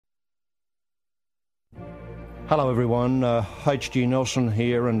Hello everyone, H.G. Nelson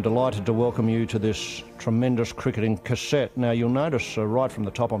here and delighted to welcome you to this tremendous cricketing cassette. Now you'll notice right from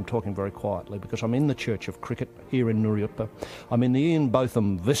the top I'm talking very quietly because I'm in the Church of Cricket here in Nuriootpa. I'm in the Ian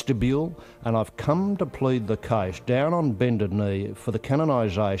Botham vestibule and I've come to plead the case down on bended knee for the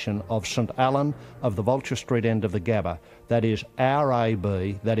canonisation of St Allan of the Vulture Street end of the Gabba. That is our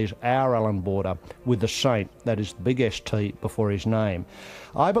AB, that is our Allan Border, with the saint, that is the big ST before his name.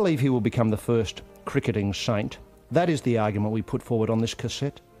 I believe he will become the first cricketing saint. That is the argument we put forward on this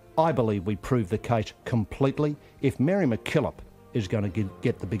cassette. I believe we prove the case completely. If Mary McKillop is going to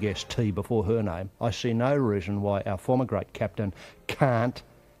get the big ST before her name, I see no reason why our former great captain can't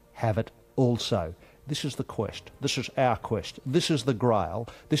have it also. This is the quest. This is our quest. This is the grail.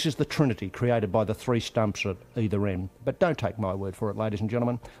 This is the trinity created by the three stumps at either end. But don't take my word for it, ladies and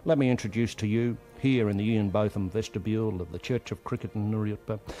gentlemen. Let me introduce to you, here in the Ian Botham vestibule of the Church of Cricket in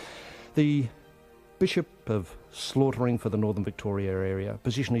Nuriootpa, the Bishop of Slaughtering for the Northern Victoria area,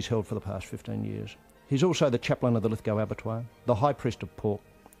 position he's held for the past 15 years. He's also the chaplain of the Lithgow Abattoir, the High Priest of Pork,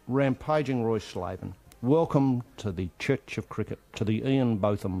 rampaging Roy Slaven. Welcome to the Church of Cricket, to the Ian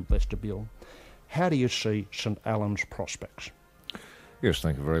Botham vestibule. How do you see St Allan's prospects? Yes,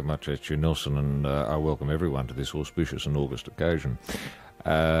 thank you very much, H.G. Nelson, and I welcome everyone to this auspicious and august occasion.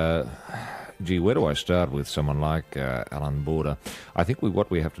 Where do I start with someone like Allan Border? I think what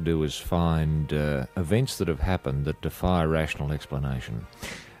we have to do is find events that have happened that defy rational explanation.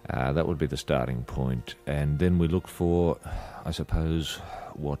 That would be the starting point. And then we look for, I suppose,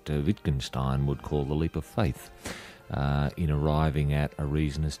 what Wittgenstein would call the leap of faith in arriving at a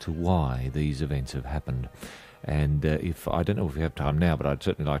reason as to why these events have happened. And if I don't know if we have time now, but I'd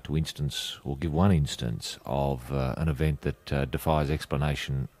certainly like to instance or give one instance of an event that defies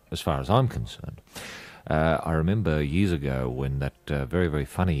explanation as far as I'm concerned. I remember years ago when that very, very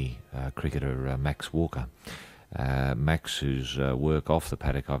funny cricketer Max Walker, Max, whose work off the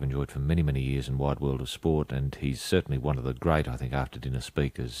paddock I've enjoyed for many, many years in Wide World of Sport, and he's certainly one of the great, I think, after-dinner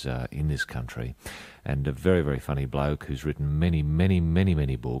speakers in this country, and a very, very funny bloke who's written many, many, many,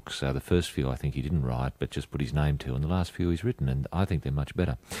 many books. The first few I think he didn't write, but just put his name to, and the last few he's written, and I think they're much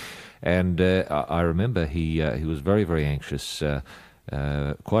better. And I remember he was very, very anxious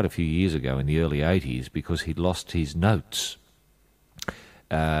quite a few years ago in the early 80s because he'd lost his notes.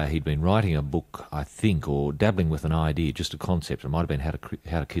 He'd been writing a book, I think, or dabbling with an idea, just a concept. It might have been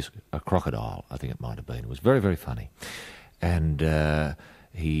how to kiss a crocodile, I think it might have been. It was very, very funny. And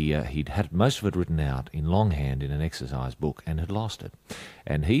he'd had most of it written out in longhand in an exercise book and had lost it.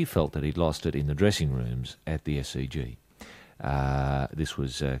 And he felt that he'd lost it in the dressing rooms at the SCG. This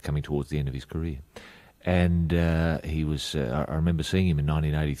was coming towards the end of his career. And he was, I remember seeing him in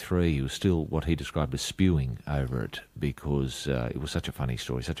 1983, he was still what he described as spewing over it because it was such a funny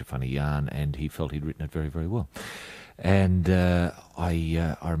story, such a funny yarn, and he felt he'd written it very, very well. And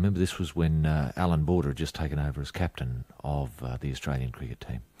I remember this was when Allan Border had just taken over as captain of the Australian cricket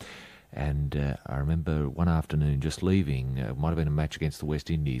team. And I remember one afternoon just leaving, it might have been a match against the West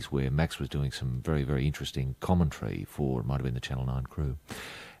Indies where Max was doing some very, very interesting commentary for, it might have been the Channel 9 crew.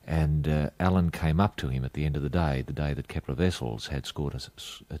 And Allan came up to him at the end of the day that Kepler Wessels had scored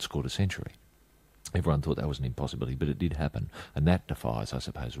a century. Everyone thought that was an impossibility, but it did happen. And that defies, I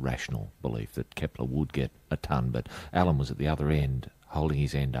suppose, rational belief that Kepler would get a ton. But Allan was at the other end, holding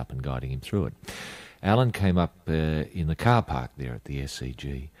his end up and guiding him through it. Allan came up in the car park there at the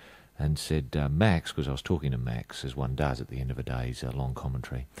SCG and said, Max, because I was talking to Max, as one does at the end of a day's long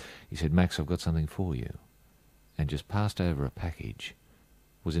commentary, he said, Max, I've got something for you. And just passed over a package.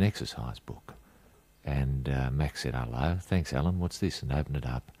 Was an exercise book. And Max said, hello, thanks Allan, what's this? And opened it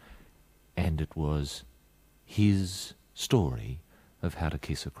up. And it was his story of how to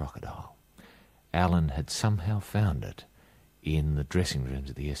kiss a crocodile. Allan had somehow found it in the dressing rooms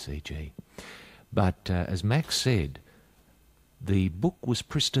at the SCG. But as Max said, the book was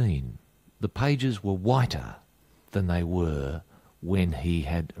pristine. The pages were whiter than they were when he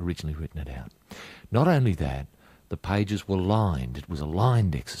had originally written it out. Not only that, the pages were lined. It was a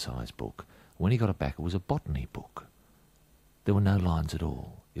lined exercise book. When he got it back, it was a botany book. There were no lines at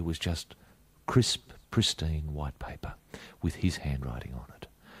all. It was just crisp, pristine white paper with his handwriting on it.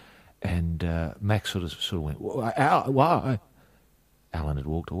 And Max sort of went, why? Allan had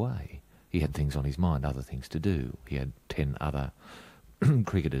walked away. He had things on his mind, other things to do. He had 10 other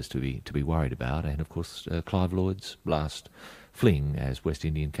cricketers to be worried about, and of course Clive Lloyd's last fling as West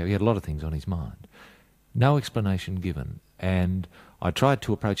Indian captain. He had a lot of things on his mind. No explanation given. And I tried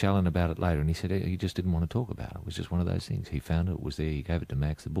to approach Allan about it later, and he said he just didn't want to talk about it. It was just one of those things. He found it was there, he gave it to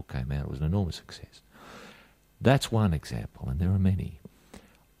Max, the book came out, it was an enormous success. That's one example, and there are many,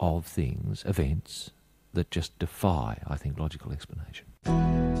 of things, events, that just defy, I think, logical explanation.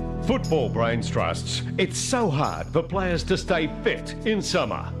 Football Brains trusts it's so hard for players to stay fit in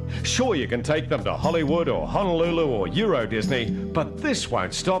summer. Sure, you can take them to Hollywood or Honolulu or Euro Disney, but this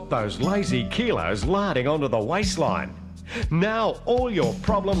won't stop those lazy kilos larding onto the waistline. Now all your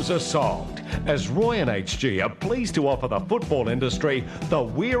problems are solved, as Roy and HG are pleased to offer the football industry the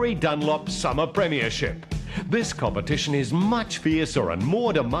Weary Dunlop Summer Premiership. This competition is much fiercer and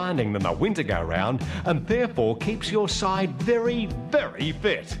more demanding than the winter go-round, and therefore keeps your side very, very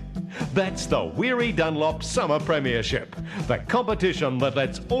fit. That's the Weary Dunlop Summer Premiership, the competition that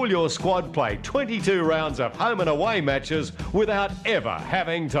lets all your squad play 22 rounds of home and away matches without ever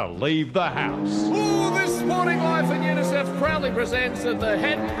having to leave the house. Ooh, this Sporting Life and UNICEF proudly presents at the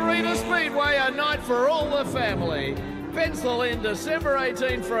Hendon Reader Speedway a night for all the family. Pencil in December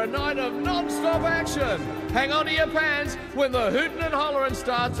 18 for a night of non-stop action. Hang on to your pants when the hootin' and hollerin'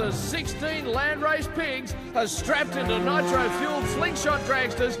 starts as 16 landrace pigs are strapped into nitro-fueled slingshot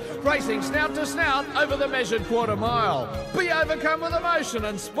dragsters racing snout to snout over the measured quarter mile. Be overcome with emotion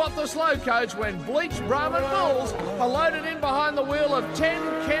and spot the slow coach when bleached Brahman bulls are loaded in behind the wheel of 10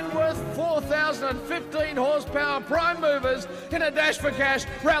 Kenworth 4,015 horsepower prime movers in a dash for cash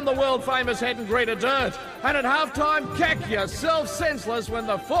round the world famous Hendon Reader dirt. And at half-time, cack yourself senseless when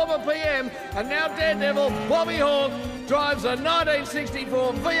the former PM and now daredevil Bobby Hawke drives a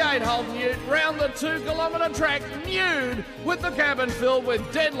 1964 V8 Holden Ute round the 2-kilometre track nude with the cabin filled with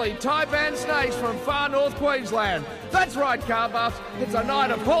deadly taipan snakes from far north Queensland. That's right, car buffs, it's a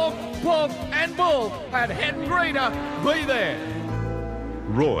night of hawk, pork and bull at Hendon Reader. Be there.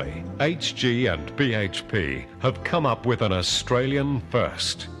 Roy, HG and BHP have come up with an Australian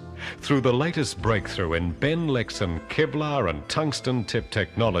first. Through the latest breakthrough in Benlexen Kevlar and tungsten tip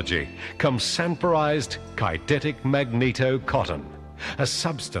technology comes sanforized kydetic magneto cotton, a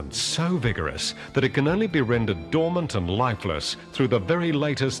substance so vigorous that it can only be rendered dormant and lifeless through the very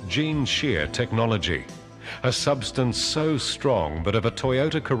latest gene shear technology. A substance so strong that if a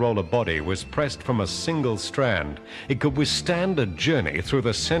Toyota Corolla body was pressed from a single strand, it could withstand a journey through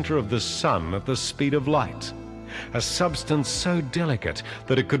the center of the sun at the speed of light. A substance so delicate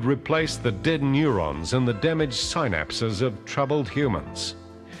that it could replace the dead neurons and the damaged synapses of troubled humans.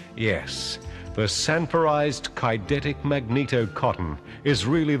 Yes, the sanforized kydetic magneto cotton is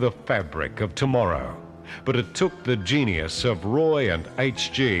really the fabric of tomorrow. But it took the genius of Roy and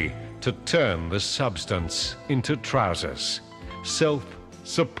HG to turn the substance into trousers.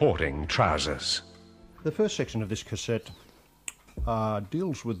 Self-supporting trousers. The first section of this cassette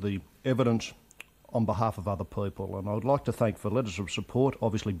deals with the evidence on behalf of other people, and I would like to thank for letters of support,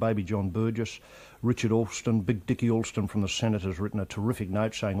 obviously Baby John Burgess, Richard Alston, Big Dickie Alston from the Senate has written a terrific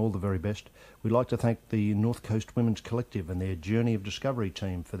note saying all the very best. We'd like to thank the North Coast Women's Collective and their Journey of Discovery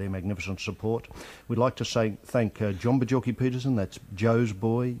team for their magnificent support. We'd like to thank John Bajorki Peterson, that's Joe's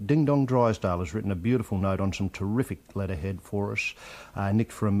boy. Ding Dong Drysdale has written a beautiful note on some terrific letterhead for us.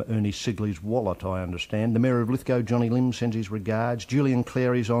 Nick from Ernie Sigley's wallet, I understand. The Mayor of Lithgow, Johnny Lim, sends his regards. Julian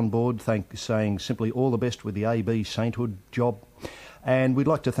Clary's on board, saying simply all the best with the AB sainthood job. And we'd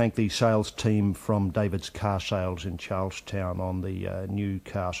like to thank the sales team from David's Car Sales in Charlestown on the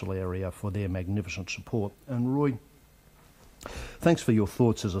Newcastle area for their magnificent support. And Roy, thanks for your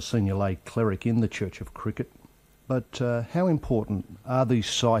thoughts as a senior lay cleric in the Church of Cricket. But how important are these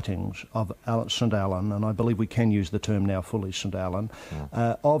sightings of St Allan, and I believe we can use the term now fully St Allan,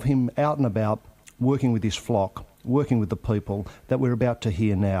 of him out and about working with his flock, working with the people that we're about to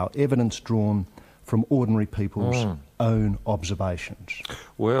hear now, evidence drawn from ordinary people's own observations?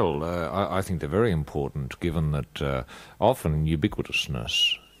 Well, I think they're very important, given that often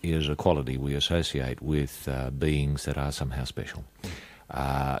ubiquitousness is a quality we associate with beings that are somehow special.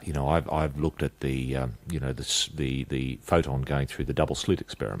 I've looked at the photon going through the double slit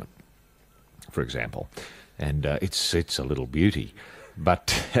experiment, for example, and it's a little beauty.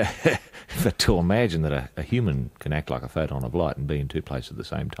 But to imagine that a human can act like a photon of light and be in two places at the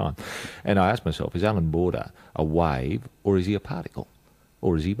same time. And I asked myself, is Allan Border a wave or is he a particle?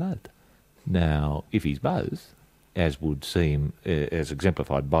 Or is he both? Now, if he's both, as would seem, as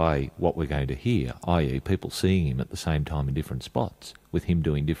exemplified by what we're going to hear, i.e. people seeing him at the same time in different spots, with him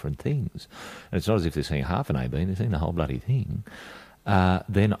doing different things, and it's not as if they're seeing half an A beam, they're seeing the whole bloody thing,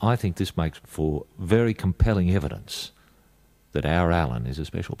 then I think this makes for very compelling evidence that our Allan is a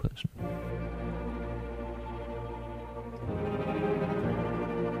special person.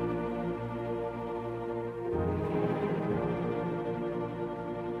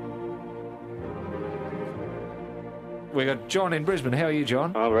 We got John in Brisbane. How are you,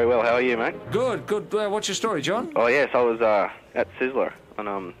 John? Oh, very well. How are you, mate? Good, good. What's your story, John? Oh, yes, I was at Sizzler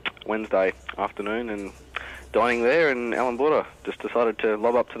on Wednesday afternoon and dining there, and Allan Border just decided to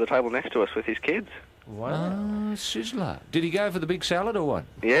lob up to the table next to us with his kids. Wow. Sizzler. Did he go for the big salad or what?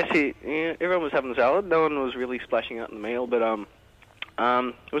 Yes, everyone was having salad. No one was really splashing out in the meal, but it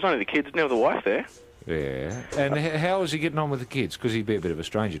was only the kids, never the wife there. Yeah. And how was he getting on with the kids? Because he'd be a bit of a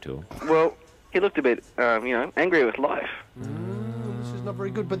stranger to them. Well, he looked a bit, angry with life. This is not very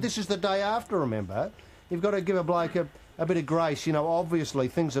good. But this is the day after, remember? You've got to give a bloke a bit of grace. You know, obviously,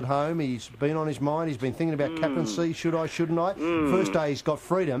 things at home, he's been on his mind. He's been thinking about captaincy. Should I, shouldn't I? First day he's got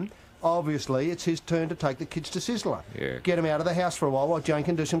freedom. Obviously, it's his turn to take the kids to Sizzler. Yeah. Get them out of the house for a while Jane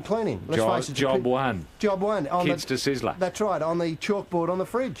can do some cleaning. Let's face it. Job one. Job one. Kids to Sizzler. That's right, on the chalkboard on the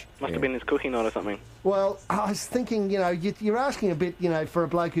fridge. Must have been his cooking night or something. Well, I was thinking, you're asking a bit, for a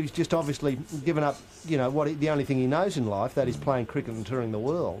bloke who's just obviously given up, the only thing he knows in life, that is playing cricket and touring the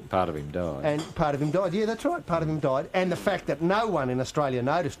world. Part of him died. And part of him died. Yeah, that's right. Part of him died. And the fact that no one in Australia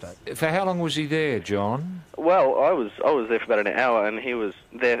noticed it. For how long was he there, John? Well, I was there for about an hour, and he was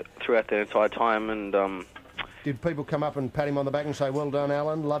there throughout the entire time, and... Did people come up and pat him on the back and say, well done,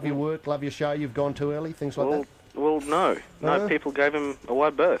 Allan, love your work, love your show, you've gone too early, things like that? Well, no. No, people gave him a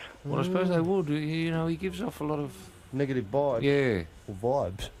wide berth. Well, I suppose they would. He gives off a lot of... Negative vibes. Yeah.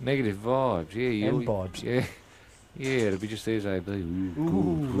 Or vibes. Negative vibes, yeah. And vibes. Yeah. Yeah, it'd be just there's AB.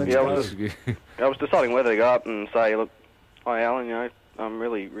 Let's Yeah, go. I was deciding whether to go up and say, look, hi, Allan, I'm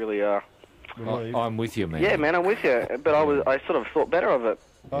really, I'm with you, man. Yeah, man, I'm with you. But I sort of thought better of it.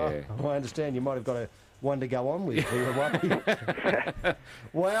 Yeah. I understand. You might have got one to go on with.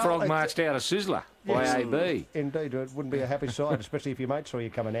 Well, Frog marched out of Sizzler by AB. Indeed, it wouldn't be a happy sight, especially if your mate saw you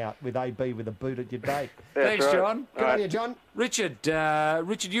coming out with AB with a boot at your date. Thanks, right. John. Good on you, John. Richard,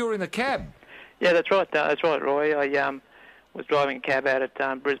 you were in the cab. Yeah, that's right. That's right, Roy. I was driving a cab out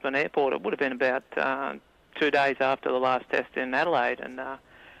at Brisbane Airport. It would have been about 2 days after the last test in Adelaide, and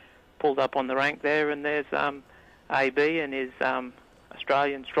pulled up on the rank there, and there's AB and his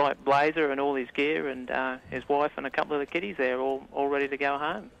Australian striped blazer and all his gear, and his wife and a couple of the kiddies there, all ready to go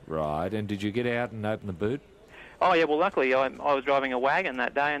home. Right, and did you get out and open the boot? Oh, yeah, well, luckily I was driving a wagon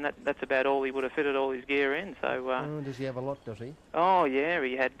that day, and that's about all he would have fitted all his gear in. So. Does he have a lot, does he? Oh, yeah,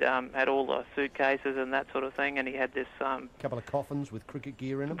 he had all the suitcases and that sort of thing, and he had this... couple of coffins with cricket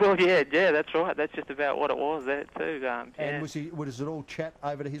gear in them? Well, yeah, that's right. That's just about what it was there, too. And was it all chat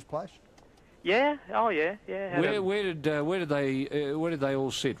over to his place? Yeah, oh, yeah. Where did they all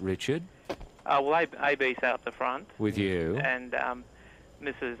sit, Richard? Well, AB sat up the front. With you? And...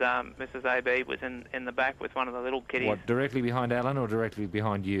 Mrs. AB was in the back with one of the little kiddies. What, directly behind Allan or directly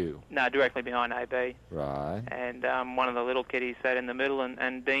behind you? No, directly behind AB. Right. And one of the little kiddies sat in the middle,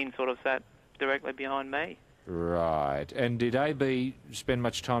 and Dean sort of sat directly behind me. Right. And did AB spend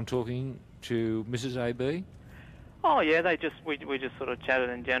much time talking to Mrs. AB? Oh yeah, we just sort of chatted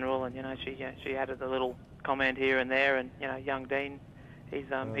in general, and she added a little comment here and there, and young Dean. He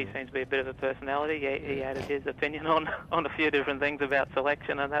seems to be a bit of a personality. He added his opinion on a few different things about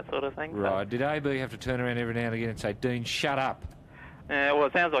selection and that sort of thing. Right. Did AB have to turn around every now and again and say, Dean, shut up? Well,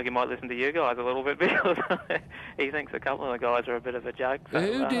 it sounds like he might listen to you guys a little bit because he thinks a couple of the guys are a bit of a joke. So,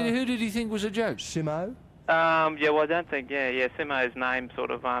 who did he think was a joke? Simo? Yeah, well, I don't think, Simo's name sort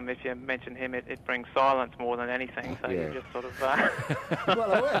of, if you mention him, it brings silence more than anything, so you just sort of...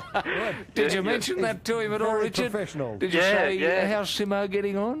 Well, it would. Did you mention that to him at all, Richard? Professional. Did you say, how's Simo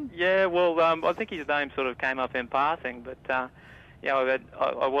getting on? Yeah, well, I think his name sort of came up in passing, but,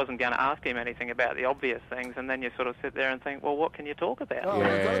 I wasn't going to ask him anything about the obvious things, and then you sort of sit there and think, well, what can you talk about? Oh, we've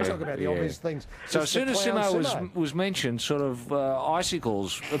got to talk about the obvious things. So as soon as Simo was mentioned, sort of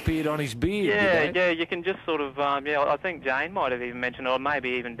icicles appeared on his beard. Yeah, you can just sort of, I think Jane might have even mentioned, or maybe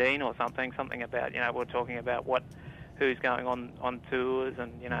even Dean or something about, we're talking about who's going on tours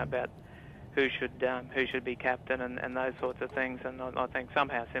and, about who should be captain and those sorts of things, and I think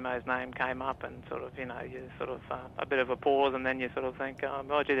somehow Simo's name came up, and sort of you sort of a bit of a pause, and then you sort of think,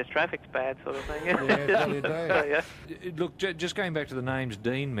 oh gee, this traffic's bad, sort of thing. Yeah. Look, just going back to the names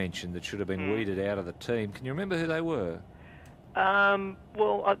Dean mentioned that should have been weeded out of the team. Can you remember who they were?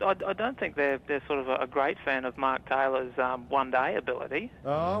 Well, I don't think they're sort of a great fan of Mark Taylor's one-day ability.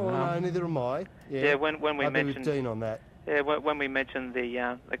 Oh, well, no, neither am I. Yeah, when we I'd mentioned be with Dean on that. Yeah, when we mentioned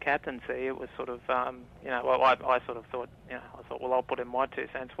the captaincy, it was sort of, I sort of thought, well, I'll put in my 2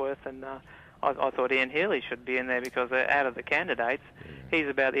 cents worth, and I thought Ian Healy should be in there because out of the candidates, he's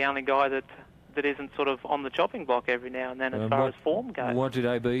about the only guy that isn't sort of on the chopping block every now and then as far as form goes. What did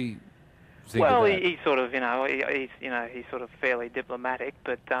AB think well, of that? he sort of, he's sort of fairly diplomatic,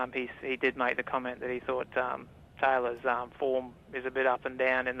 but he did make the comment that he thought Taylor's form is a bit up and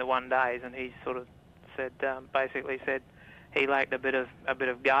down in the one days, and he sort of basically said, he lacked a bit of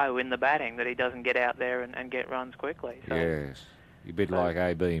go in the batting, that he doesn't get out there and get runs quickly. So. Yes, a bit like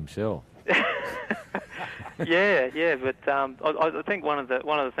AB himself. Yeah, but I think one of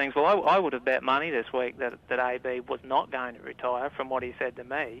the things. Well, I would have bet money this week that AB was not going to retire, from what he said to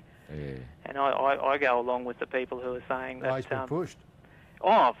me. Yeah. And I go along with the people who are saying that. He's been pushed.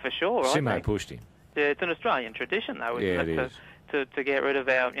 Oh, for sure. Simo pushed him. Yeah, it's an Australian tradition, though, isn't it it? is. To get rid of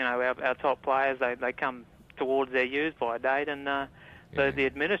our top players, they come towards their use-by date, and the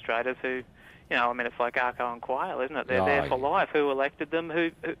administrators who. It's like Arco and Quayle, isn't it? They're there for life. Who elected them?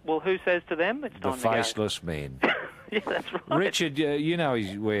 Who says to them it's time to go? The faceless men. Yeah, that's right. Richard, you know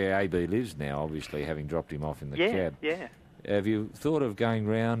where AB lives now, obviously, having dropped him off in the cab. Yeah. Have you thought of going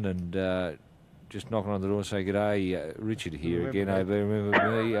round and just knocking on the door and say, "G'day, Richard here again, AB,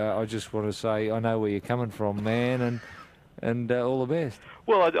 remember me? I just want to say I know where you're coming from, man, and all the best."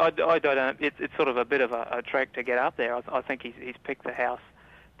 Well, I don't. It's sort of a bit of a trek to get up there. I think he's picked the house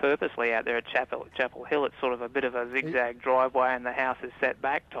purposely out there at Chapel Hill. It's sort of a bit of a zigzag driveway, and the house is set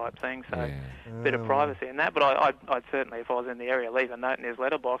back type thing, so a bit of privacy in that. But I'd certainly, if I was in the area, leave a note in his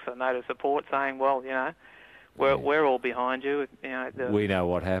letterbox, a note of support saying, well, we're all behind you. We know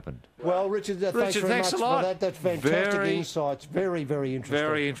what happened. Well, Richard, thanks very much a lot. for that. That's fantastic insights. Very, very interesting.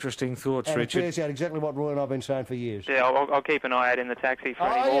 Very interesting thoughts, and Richard. It bears out exactly what Roy and I have been saying for years. Yeah, I'll keep an eye out in the taxi for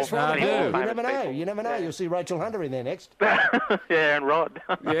any more. Yes, right. any more You famous never know. people. You never know. You'll see Rachel Hunter in there next. Yeah, and Rod.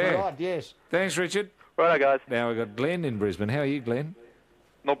 Yeah. Rod, yes. Thanks, Richard. Righto, guys. Now we've got Glenn in Brisbane. How are you, Glenn?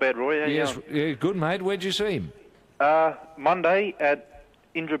 Not bad, Roy. How you going? Yeah, good, mate. Where'd you see him? Monday at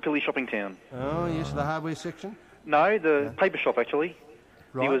Indooroopilly Shopping Town. Oh, yes, the hardware section? No, the paper shop, actually.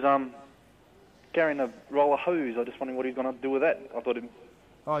 Right. He was carrying a roll of hose. I just wondering what he's going to do with that. I thought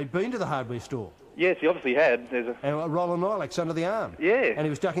he'd been to the hardware store. Yes, he obviously had. There's And a roll of Nylex under the arm. Yeah. And he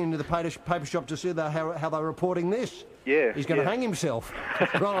was ducking into the paper shop to see how they were reporting this. Yeah. He's going to hang himself.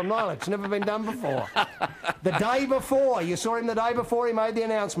 Roll of Nylex, never been done before. The day before, you saw him the day before he made the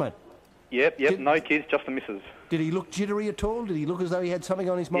announcement. Yep, no kids, just the missus. Did he look jittery at all? Did he look as though he had something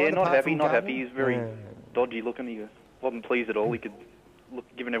on his mind? Yeah, not apart happy, from not gardening? happy. He's very dodgy looking. He wasn't pleased at all. He could look,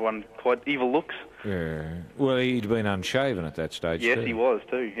 giving everyone quite evil looks. Yeah. Well, he'd been unshaven at that stage, Yes, too. he was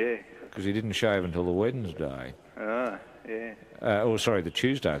too, yeah. Because he didn't shave until the Wednesday. Ah, yeah. The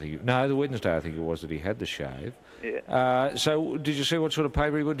Tuesday, I think. No, the Wednesday, I think it was, that he had the shave. Yeah. So, did you see what sort of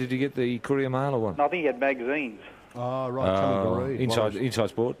paper he got? Did you get the Courier Mail or what? No, I think he had magazines. Oh, right, something to read. Inside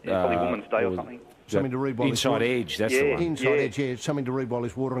Sport? Yeah, probably Women's Day or something. Something to read while Inside Edge, that's the one. Inside Edge, yeah, something to read while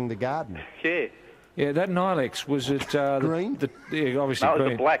he's watering the garden. Yeah. Yeah, that Nylex, was it... green? Obviously No, it was green.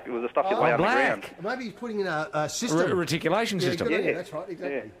 the black. It was the stuff you lay on the ground. Maybe he's putting in a system. Reticulation system. Good idea, that's right,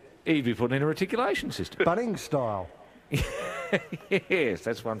 exactly. He'd be putting in a reticulation system. Bunning style. Yes,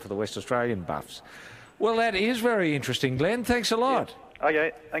 that's one for the West Australian buffs. Well, that is very interesting, Glenn. Thanks a lot. Yeah.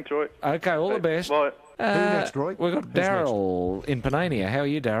 Okay, thanks, Roy. Okay, all the best. Bye. Who next, Roy? We've got Daryl in Panania. How are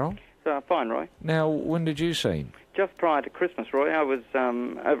you, Daryl? Fine, Roy. Now, when did you see him? Just prior to Christmas, Roy, I was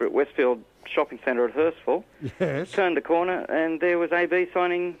over at Westfield Shopping Centre at Hurstville. Yes. Turned the corner and there was AB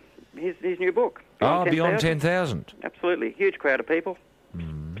signing his new book. Beyond 10,000. Absolutely. Huge crowd of people.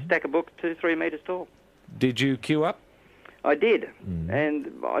 Stack of books 2-3 metres tall. Did you queue up? I did.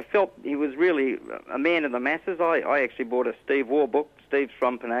 And I felt he was really a man of the masses. I actually bought a Steve Waugh book. Steve's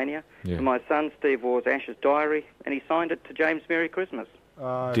from Panania. Yeah. For my son, Steve Waugh's Ashes Diary. And he signed it to James Merry Christmas.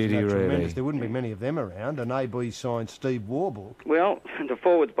 Did he really? Tremendous. There wouldn't be many of them around. An AB signed Steve Waugh book. Well, the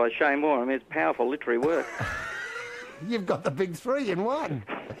forwards by Shane Moore. I mean, it's powerful literary work. You've got the big three in one.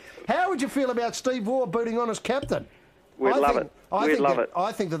 How would you feel about Steve Waugh booting on as captain? We'd love it. We'd love it.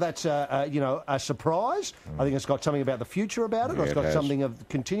 I think that's a surprise. I think it's got something about the future about it. Yeah, It's got something of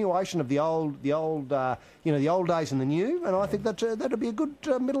continuation of the old days and the new. And I think that'd be a good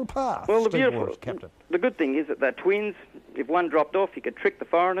middle path. Well, Steve Waugh as captain. The good thing is that they're twins. If one dropped off, you could trick the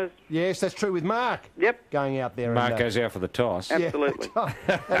foreigners. Yes, that's true with Mark. Yep. Going out there. Mark goes out for the toss. Absolutely.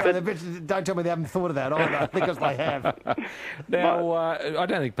 Don't tell me they haven't thought of that either, because they have. Now, I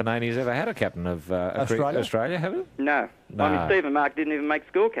don't think Panania's ever had a captain of Australia, have it? No. No. I mean, Steve and Mark didn't even make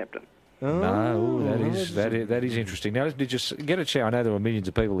school captain. No, that is interesting. Now, did you get a chance? I know there were millions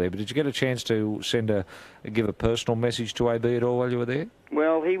of people there, but did you get a chance to give a personal message to AB at all while you were there?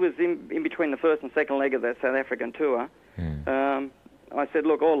 Well, he was in between the first and second leg of that South African tour. Yeah. I said,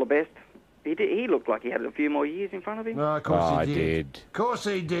 look, all the best. He looked like he had a few more years in front of him. No, of course he did. Of course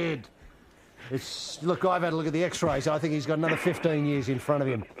he did. Look, I've had a look at the X-rays. I think he's got another 15 years in front of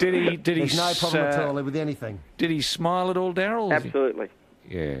him. There's no problem at all with anything. Did he smile at all, Daryl? Absolutely.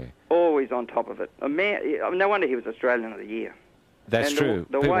 Yeah. Always on top of it. A man. No wonder he was Australian of the Year. That's true.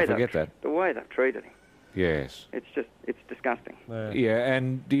 People forget that. The way they've treated him. Yes. It's disgusting. Yeah,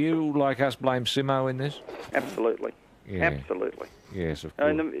 and do you, like us, blame Simo in this? Absolutely. Yeah. Absolutely. Yes, of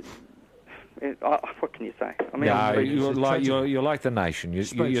course. What can you say? I mean, No, you're like the nation.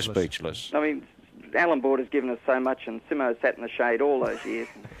 You're speechless. I mean, Allan Border's given us so much, and Simo sat in the shade all those years.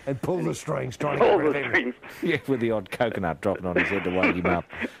 And pulled the strings, trying to All get rid the of him. strings. Yeah, with the odd coconut dropping on his head to wake him up.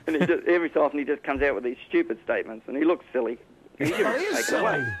 And every so often he just comes out with these stupid statements, and he looks silly. He is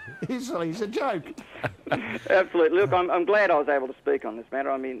silly. He's silly. He's a joke. Absolutely. Look, I'm glad I was able to speak on this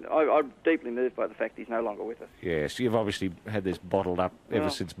matter. I mean, I'm deeply moved by the fact he's no longer with us. Yes, you've obviously had this bottled up ever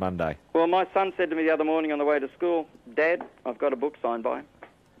since Monday. Well, my son said to me the other morning on the way to school, Dad, I've got a book signed by him.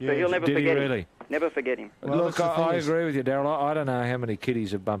 So he'll never forget him. Really? Never forget him. Well, look, I agree with you, Darryl. I don't know how many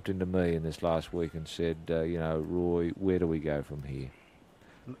kiddies have bumped into me in this last week and said, Roy, where do we go from here?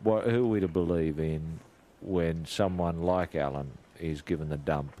 Who are we to believe in when someone like Allan is given the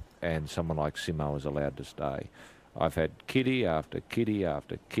dump and someone like Simo is allowed to stay? I've had kiddie after kiddie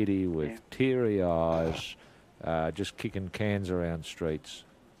after kiddie with teary eyes, just kicking cans around streets,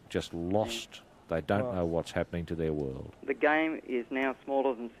 just lost. They don't know what's happening to their world. The game is now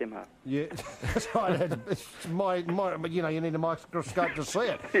smaller than Simo. Yeah, that's right. You need a microscope to see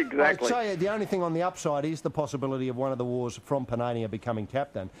it. Exactly. I'd say the only thing on the upside is the possibility of one of the wars from Panania becoming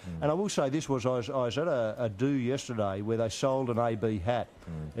captain. And I will say this was, I was at a do yesterday where they sold an AB hat.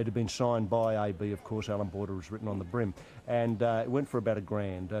 It had been signed by AB, of course. Allan Border was written on the brim. And it went for about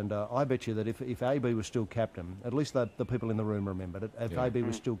 $1,000. And I bet you that if AB was still captain, at least the people in the room remembered it, if AB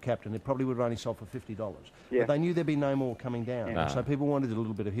was still captain, it probably would have only sold for $50. Yeah. But they knew there'd be no more coming down. Yeah. So people wanted a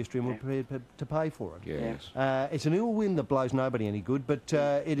little bit of history and were prepared to pay for it. Yes. It's an ill wind that blows nobody any good, but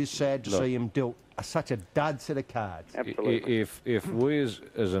it is sad to see him dealt such a dud set of cards. Absolutely. If we as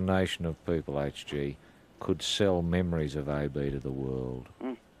a nation of people, HG, could sell memories of AB to the world,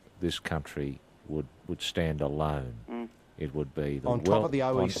 this country would stand alone. It would be the on top of the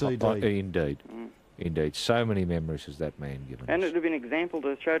OECD. Indeed. Indeed. So many memories has that man given And us. it would have been an example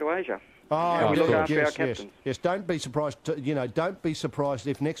to show to Asia. Oh, we look after our yes. captains. Don't be surprised. Don't be surprised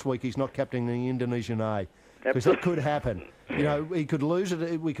if next week he's not captaining the Indonesian A, because that could happen. He could lose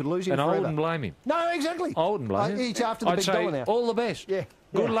it. We could lose him And forever. I wouldn't blame him. No, exactly. I wouldn't blame him. He's after the I'd big say dollar now. all the best. Yeah.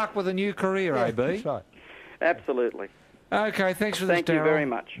 Good luck with a new career, AB. That's right. Absolutely. Okay, thanks for this, Thank you Darryl. very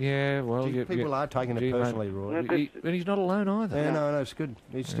much. Yeah, well... People are taking it personally, Roy. And he's not alone either. Yeah, no, it's good.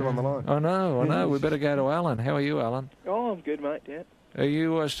 He's still on the line. I know. We better go to Allan. How are you, Allan? Oh, I'm good, mate, yeah. Are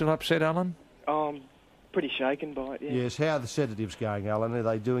you still upset, Allan? I'm pretty shaken by it, yeah. Yes, how are the sedatives going, Allan? Are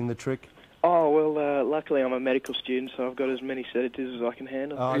they doing the trick? Oh, well, luckily I'm a medical student, so I've got as many sedatives as I can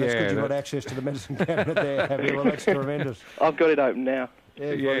handle. Oh, that's good you've got access to the medicine cabinet there, have you? Well, that's tremendous. I've got it open now.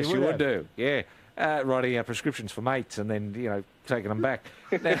 Yeah, yes, you would do. Yeah. Writing out prescriptions for mates and then, taking them back.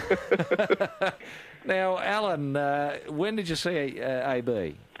 Now, Allan, when did you see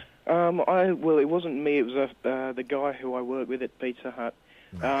AB? Well, it wasn't me. It was the guy who I work with at Pizza Hut.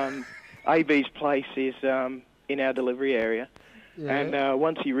 AB's place is in our delivery area. Yeah. And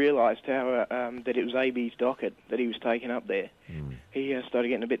once he realised how that it was AB's docket that he was taking up there, he started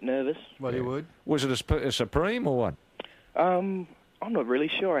getting a bit nervous. Well, he would. Was it a Supreme or what? I'm not really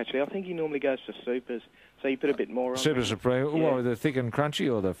sure, actually. I think he normally goes for supers, so you put a bit more on. Super Supreme? Yeah. What, the thick and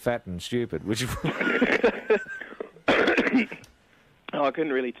crunchy or the fat and stupid? Which? Oh, I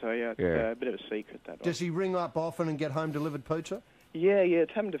couldn't really tell you. It's Yeah. a bit of a secret, that. Does he ring up often and get home delivered pizza? Yeah,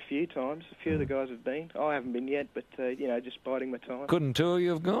 it's happened a few times. A few of the guys have been. I haven't been yet, but, just biding my time. Couldn't two of you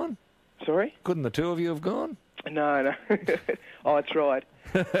have gone? Sorry? Couldn't the two of you have gone? No. Oh, I tried.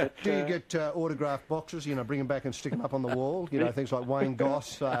 But, Do you get autographed boxes, bring them back and stick them up on the wall? Things like Wayne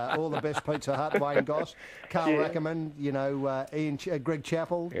Goss, all the best Pizza Hut, Wayne Goss, Carl Rackerman, Greg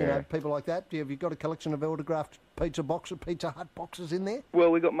Chappell, people like that. Have you got a collection of autographed Pizza Hut boxes in there? Well,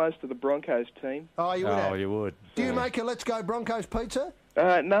 we got most of the Broncos team. Oh, you would have? You would. Do you make a Let's Go Broncos pizza?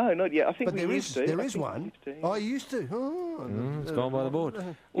 No, not yet. I think but we used to. There is one. You used to. Oh, it's gone by the board.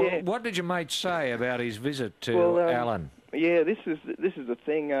 Well, what did your mate say about his visit to Allan? Yeah, this is the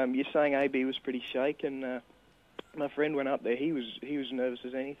thing. You're saying AB was pretty shaken. My friend went up there. He was nervous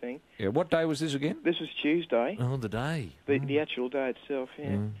as anything. Yeah. What day was this again? This was Tuesday. Oh, the day. The actual day itself.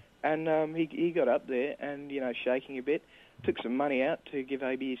 Yeah. And he got up there and shaking a bit. Took some money out to give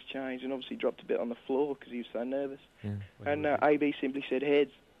AB his change and obviously dropped a bit on the floor because he was so nervous. Yeah. And AB simply said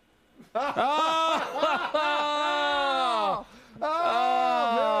heads. Very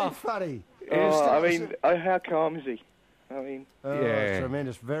funny. How calm is he?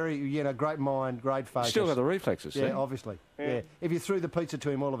 Tremendous. Very, great mind, great focus. Still got the reflexes. Yeah, obviously. Yeah. If you threw the pizza to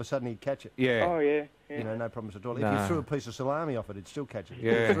him, all of a sudden he'd catch it. Yeah. Oh, yeah. You know, no problems at all. No. If you threw a piece of salami off it, it'd still catch it.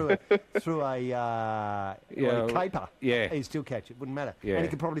 Yeah. Threw a caper, yeah. he'd still catch it. Wouldn't matter. Yeah. And he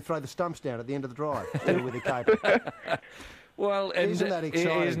could probably throw the stumps down at the end of the drive too, with a caper. Well, and Isn't that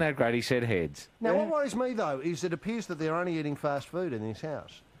exciting? Isn't that great? He said heads. Now, what worries me, though, is it appears that they're only eating fast food in his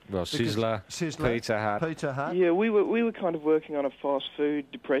house. Well, Sizzler, Pizza Hut. Yeah, we were kind of working on a fast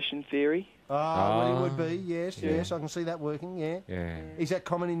food depression theory. Well, it would be, yes, I can see that working, yeah. Yeah. Is that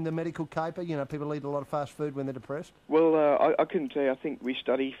common in the medical caper? You know, people eat a lot of fast food when they're depressed? Well, I couldn't tell you. I think we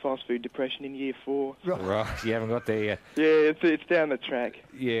study fast food depression in year 4. Right, you haven't got there yet. Yeah, it's down the track.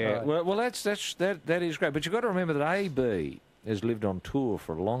 Yeah, Right. well, that is great. But you've got to remember that AB has lived on tour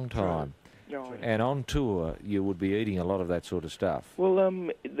for a long time. No, And on tour, you would be eating a lot of that sort of stuff. well,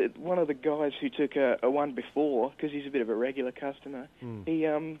 one of the guys who took a one before, because he's a bit of a regular customer,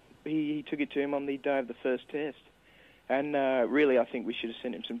 he took it to him on the day of the first test. And really, I think we should have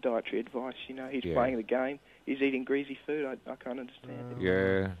sent him some dietary advice. You know, he's playing the game. He's eating greasy food. I can't understand it.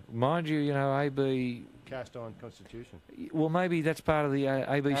 Yeah. Mind you, you know, AB... Cast iron constitution. Well, maybe that's part of the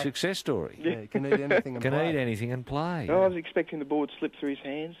AB success story. Yeah, can eat anything and Can play. eat anything and play. I was expecting the ball to slip through his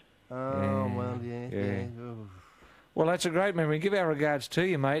hands. Well, yeah. Ooh. Well, that's a great memory. Give our regards to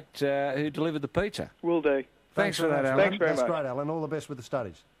you, mate, who delivered the pizza. Will do. Thanks for that, Alan. Thanks very That's much. great, Alan. All the best with the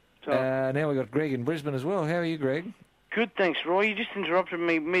studies. Now we've got Greg in Brisbane as well. How are you, Greg? Good, thanks, Roy. You just interrupted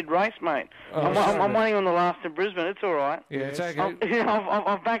me mid-race, mate. Oh, I'm waiting on the last in Brisbane. It's all right. Yeah, it's okay.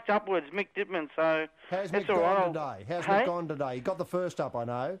 I've backed upwards, Mick Dittman, so How's it's Mick all right. gone today? How's Mick gone today? He got the first up, I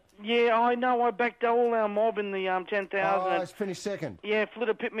know. Yeah, I know. I backed all our mob in the 10,000. Oh, he's finished second. Yeah,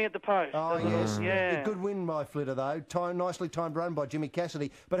 Flitter pipped me at the post. Oh, yes. Yeah. A good win by Flitter, though. Nicely timed run by Jimmy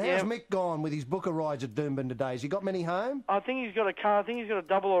Cassidy. But how's Mick gone with his Booker rides at Doomben today? Has he got many home? I think he's got a car. I think he's got a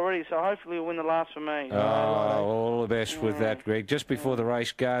double already, so hopefully he'll win the last for me. Oh, all the best with that, Greg. Just before the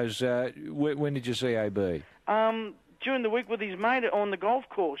race goes, when did you see AB? During the week with his mate on the golf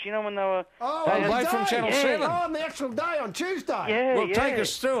course, you know, when they were... away from Channel 7. Oh, on the actual day, on Tuesday. Yeah, Well, take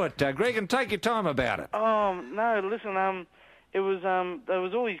us through it, Greg, and take your time about it. Oh, no, listen, it was, there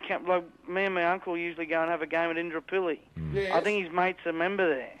was all these like, me and my uncle usually go and have a game at Indooroopilly. Yes. I think his mate's a member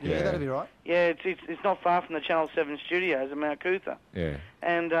there. Yeah, that'd be right. Yeah, it's not far from the Channel 7 studios at Mount Cootha. Yeah.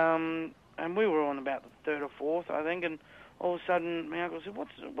 And we were on about the third or fourth, I think, and all of a sudden my uncle said,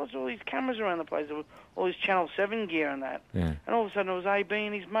 what's all these cameras around the place? There was all this Channel 7 gear and that. Yeah. And all of a sudden it was AB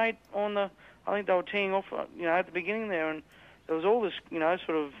and his mate on the, I think they were teeing off, at the beginning there, and there was all this,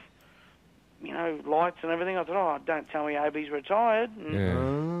 sort of, lights and everything. I thought, oh, don't tell me AB's retired.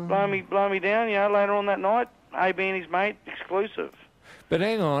 And blow me down, later on that night, AB and his mate, exclusive. But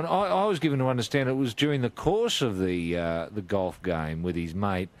hang on, I was given to understand it was during the course of the golf game with his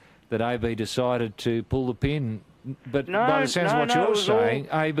mate that AB decided to pull the pin. But by the sounds of what you're saying,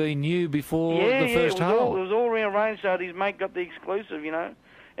 AB knew before the first hole. It was all rearranged so that his mate got the exclusive,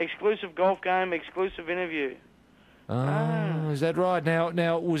 exclusive golf game, exclusive interview. Oh, is that right?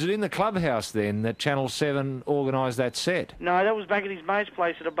 Now, was it in the clubhouse then that Channel 7 organised that set? No, that was back at his mate's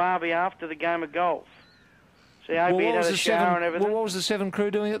place at a barbie after the game of golf. See, AB had a shower and everything. Well, what was the 7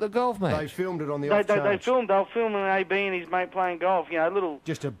 crew doing at the golf match? They filmed it on the They off-chance. were filming AB and his mate playing golf, little...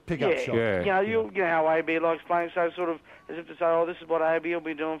 Just a pick-up shot. Yeah. You know how AB likes playing, so sort of as if to say, oh, this is what AB will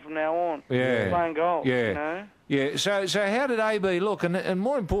be doing from now on. Yeah. Playing golf, Yeah. Yeah, so how did AB look? And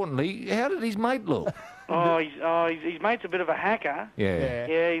more importantly, how did his mate look? His mate's a bit of a hacker. Yeah.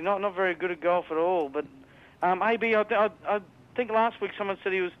 Yeah, he's not very good at golf at all. But AB, I think last week someone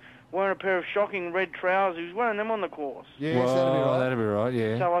said he was wearing a pair of shocking red trousers. He was wearing them on the course. Yes, that'd be right. That'd be right,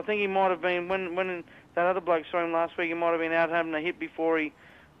 yeah. So I think he might have been, when that other bloke saw him last week, he might have been out having a hit before he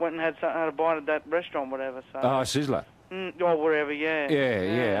went and had a bite at that restaurant, whatever. So. Oh, Sizzler. Or wherever, yeah.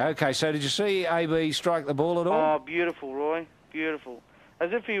 Yeah. Okay, so did you see AB strike the ball at all? Oh, beautiful, Roy. Beautiful.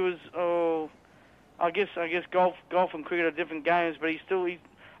 As if he was, I guess golf and cricket are different games, but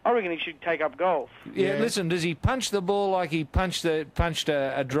I reckon he should take up golf. Yeah, listen, does he punch the ball like he punched a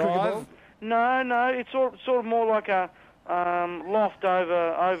drive? No, it's sort of more like a loft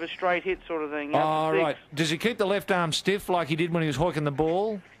over straight hit sort of thing. Oh, right. Does he keep the left arm stiff like he did when he was hoiking the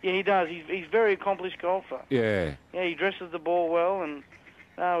ball? Yeah, he does. He's a very accomplished golfer. Yeah. Yeah, he dresses the ball well, and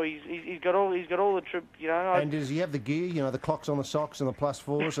he's got all the trip. And does he have the gear? The clocks on the socks and the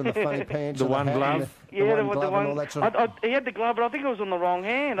 +4s and the funny pants, the and one the hat glove. and the one glove and all that sort of. He had the glove, but I think it was on the wrong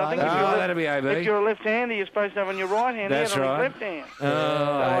hand. I think that'd be AB. If you're a left-hander, you're supposed to have on your right hand. That's he had on right. his left hand.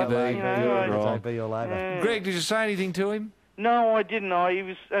 Oh, AB. AB all over. Greg, did you say anything to him? No, I didn't. He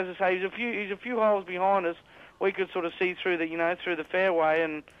was, as I say, he's a few holes behind us. We could sort of see through the fairway,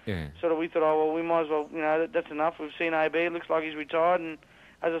 and sort of we thought, oh well, we might as well, that's enough. We've seen AB. It looks like he's retired, and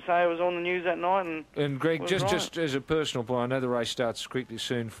as I say, it was on the news that night. And Greg, just as a personal point, I know the race starts quickly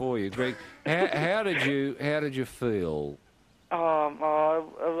soon for you. Greg, how did you feel? I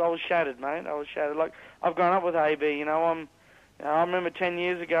was shattered, mate. I was shattered. Like, I've grown up with AB. I remember 10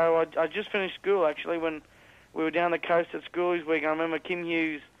 years ago, I just finished school actually when we were down the coast at school this week. I remember Kim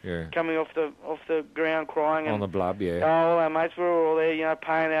Hughes coming off the ground crying. On the blub, yeah. Oh, our mates were all there,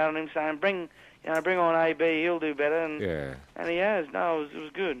 paying out on him, saying, bring on AB, he'll do better. And he has. No, it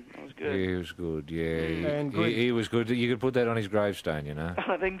was good. It was good. He was good, yeah. And he was good. You could put that on his gravestone, you know.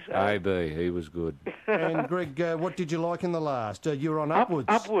 I think so. AB, he was good. And Greg, what did you like in the last? You were on Upwards.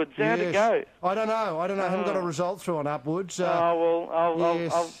 Upwards, how'd it go? I don't know. I haven't got a result through on Upwards.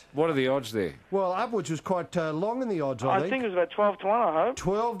 I'll... What are the odds there? Well, Upwards was quite long in the odds, I think. I think it was about 12 to 1, I hope.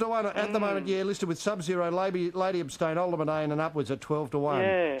 12 to 1 at the moment, listed with Sub-Zero, Lady Abstain, Older and Upwards at 12 to 1.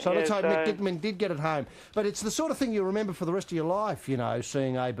 Yeah, so let's hope Nick Dickman did get it home. But it's the sort of thing you remember for the rest of your life,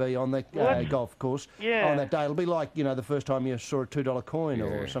 seeing AB on that golf course on that day. It'll be like, the first time you saw a $2 coin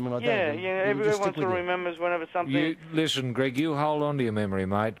or something like that. Yeah, everyone sort of remembers whenever something... Listen, Greg, you hold on to your memory,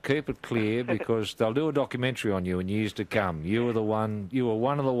 mate. Keep it clear because they'll do a documentary on you in years to come. You were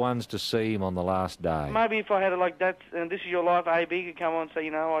one of the ones to see him on the last day. Maybe if I had it like that, and This Is Your Life, AB could come on and say,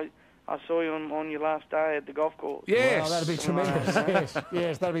 I saw you on your last day at the golf course. Yes, well, that'd be tremendous.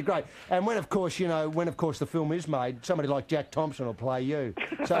 yes, that'd be great. And when of course the film is made, somebody like Jack Thompson will play you.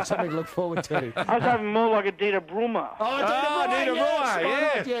 So it's something to look forward to. I was hoping more like a Dita Brummer. Dita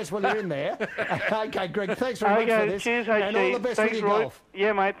Brummer, yes. Well, you're in there. Okay, Greg, thanks very much for this. Cheers, and all the best with your golf.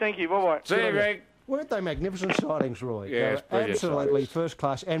 Yeah, mate. Thank you. Bye bye. See you, Greg. Weren't they magnificent sightings, Roy? Yes, absolutely first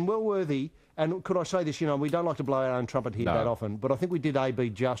class and well worthy. And could I say this, we don't like to blow our own trumpet here that often, but I think we did AB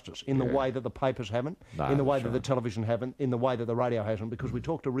justice in the way that the papers haven't, in the way that the television haven't, in the way that the radio hasn't, because we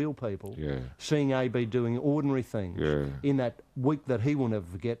talk to real people, seeing AB doing ordinary things in that week that he will never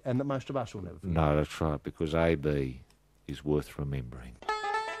forget and that most of us will never forget. No, that's right, because AB is worth remembering.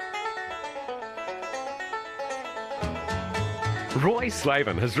 Roy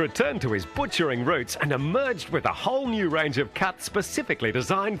Slaven has returned to his butchering roots and emerged with a whole new range of cuts specifically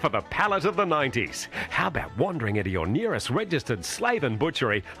designed for the palate of the 90s. How about wandering into your nearest registered Slaven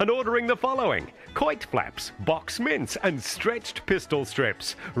butchery and ordering the following: coit flaps, box mince and stretched pistol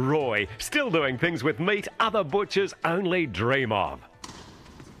strips. Roy, still doing things with meat other butchers only dream of.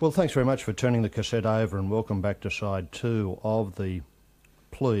 Well, thanks very much for turning the cassette over and welcome back to side 2 of the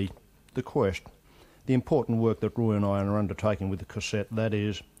quest. The important work that Roy and I are undertaking with the cassette, that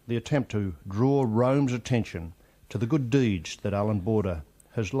is the attempt to draw Rome's attention to the good deeds that Allan Border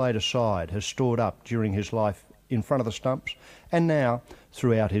has laid aside, has stored up during his life in front of the stumps and now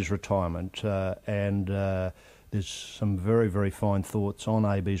throughout his retirement. There's some very, very fine thoughts on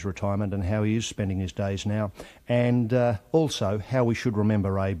AB's retirement and how he is spending his days now, and also how we should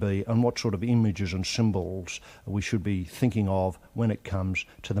remember AB and what sort of images and symbols we should be thinking of when it comes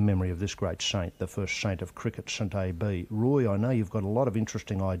to the memory of this great saint, the first saint of cricket, St AB. Roy, I know you've got a lot of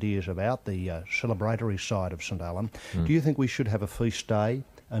interesting ideas about the celebratory side of St Allan. Do you think we should have a feast day,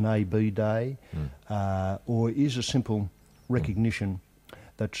 an AB day, or is a simple recognition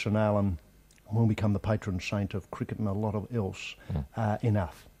that St Allan will become the patron saint of cricket and a lot of else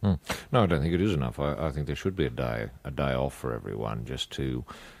enough? No, I don't think it is enough. I think there should be a day off for everyone, just to,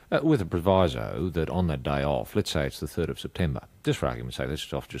 with a proviso that on that day off, let's say it's the 3rd of September, just for argument's sake, that's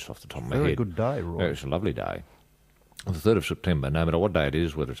just off the top of my head. Very good day, Roy. It's a lovely day. On the 3rd of September, no matter what day it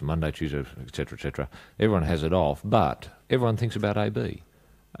is, whether it's Monday, Tuesday, etc., everyone has it off, but everyone thinks about AB.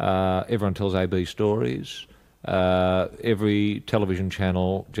 Everyone tells AB stories. Every television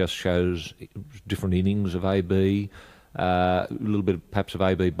channel just shows different innings of AB, a little bit perhaps of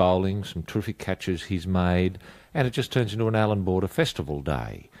AB bowling, some terrific catches he's made, and it just turns into an Allan Border festival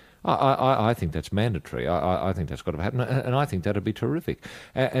day. I think that's mandatory. I think that's got to happen, and I think that'd be terrific.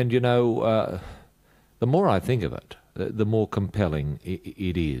 And the more I think of it, the more compelling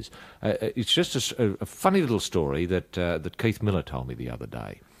it is. It's just a funny little story that Keith Miller told me the other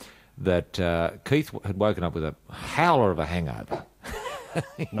day. That Keith had woken up with a howler of a hangover.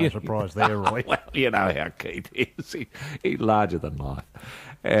 No surprise there, Roy. Well, you know how Keith is. He's larger than life.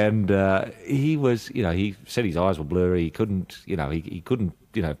 And he was, he said his eyes were blurry. He couldn't, he couldn't,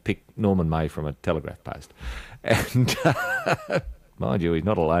 pick Norman May from a telegraph post. And mind you, he's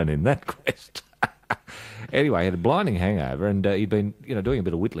not alone in that quest. Anyway, he had a blinding hangover, and he'd been, doing a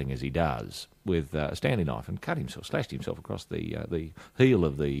bit of whittling as he does with a Stanley knife, and slashed himself across the heel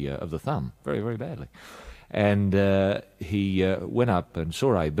of the thumb very, very badly. And he went up and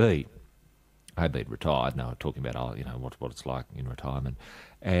saw AB. AB'd retired. Now, talking about what it's like in retirement,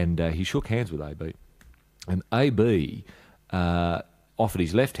 and he shook hands with AB, and AB offered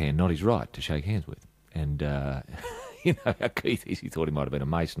his left hand, not his right, to shake hands with. And, you know, Keith, he thought he might have been a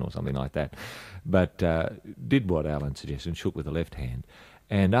Mason or something like that, but did what Allan suggested and shook with the left hand.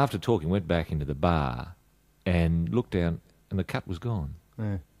 And after talking, went back into the bar and looked down, and the cut was gone.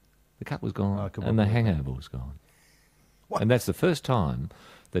 Yeah. The cut was gone, and the hangover was gone. What? And that's the first time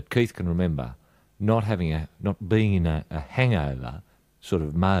that Keith can remember not being in a hangover sort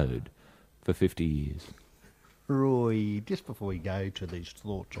of mode for 50 years. Roy, just before we go to these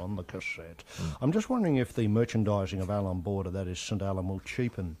thoughts on the cassette, I'm just wondering if the merchandising of Allan Border, that is St Allan, will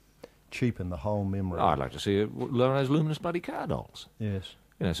cheapen the whole memory. I'd like to see one of those luminous bloody car dolls. Yes.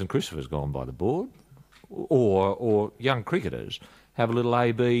 You know, St Christopher's gone by the board, or young cricketers have a little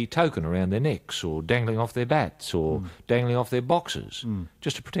AB token around their necks, or dangling off their bats, or dangling off their boxes,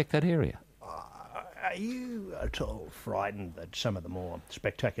 just to protect that area. Are you at all frightened that some of the more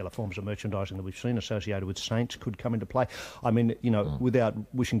spectacular forms of merchandising that we've seen associated with saints could come into play? I mean, you know, without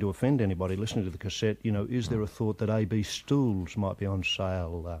wishing to offend anybody listening to the cassette, you know, is there a thought that AB stools might be on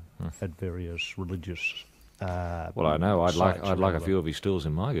sale at various religious well, I know. I'd like a few of his stools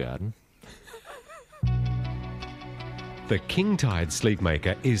in my garden. The King Tide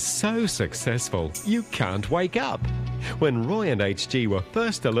Sleepmaker is so successful, you can't wake up. When Roy and HG were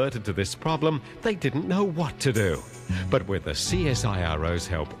first alerted to this problem, they didn't know what to do. But with the CSIRO's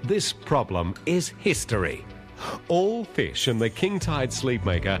help, this problem is history. All fish in the King Tide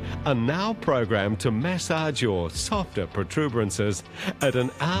Sleepmaker are now programmed to massage your softer protuberances at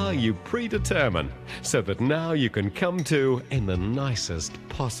an hour you predetermine, so that now you can come to in the nicest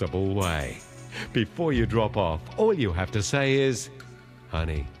possible way. Before you drop off, all you have to say is,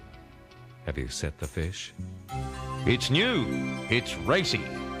 "Honey, have you set the fish?" It's new, it's racy,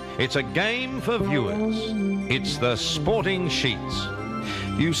 it's a game for viewers. It's the Sporting Sheets.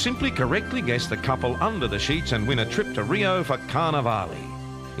 You simply correctly guess the couple under the sheets and win a trip to Rio for Carnivale.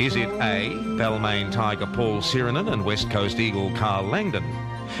 Is it A, Balmain Tiger Paul Sirenen and West Coast Eagle Carl Langdon?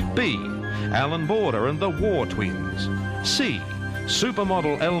 B, Allan Border and the War Twins? C,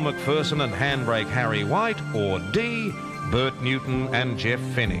 Supermodel Elle Macpherson and Handbrake Harry White? Or D, Bert Newton and Jeff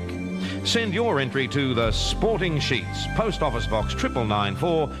Fennick? Send your entry to the Sporting Sheets, Post Office Box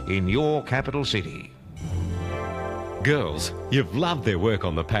 9994 in your capital city. Girls, you've loved their work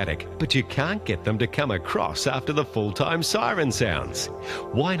on the paddock, but you can't get them to come across after the full-time siren sounds.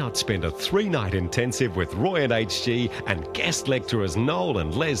 Why not spend a 3-night intensive with Roy and HG and guest lecturers Noel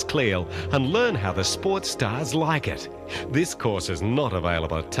and Les Cleal and learn how the sports stars like it? This course is not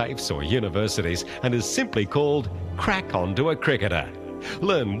available at TAFEs or universities and is simply called Crack Onto a Cricketer.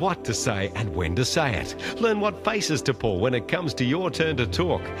 Learn what to say and when to say it. Learn what faces to pull when it comes to your turn to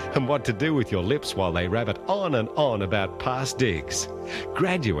talk, and what to do with your lips while they rabbit on and on about past digs.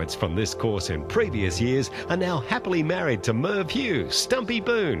 Graduates from this course in previous years are now happily married to Merv Hughes, Stumpy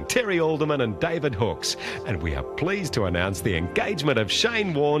Boone, Terry Alderman and David Hooks, and we are pleased to announce the engagement of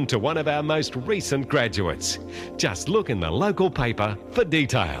Shane Warne to one of our most recent graduates. Just look in the local paper for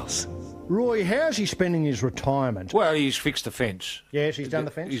details. Roy, how's he spending his retirement? Well, he's fixed the fence. Yes, he's done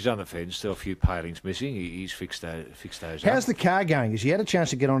the fence? He's done the fence. There are a few palings missing. He's fixed those How's up. the car going? Has he had a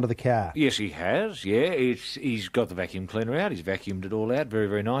chance to get onto the car? Yes, he has, yeah. He's got the vacuum cleaner out. He's vacuumed it all out very,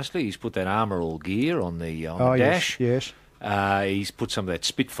 very nicely. He's put that Armour All gear on the dash. Yes. He's put some of that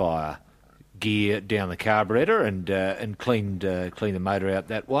Spitfire gear down the carburettor and cleaned the motor out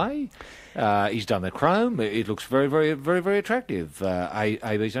that way. He's done the chrome. It looks very, very, very, very attractive.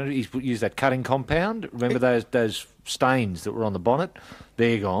 He's used that cutting compound. Remember those stains that were on the bonnet?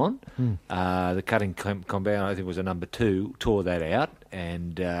 They're gone. The cutting compound, I think, was a number 2. Tore that out,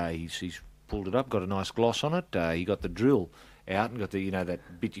 and he's pulled it up. Got a nice gloss on it. He got the drill out and got the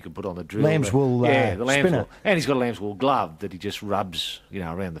that bit you can put on the drill. Lamb's wool the lamb's spinner. wool. And he's got a lamb's wool glove that he just rubs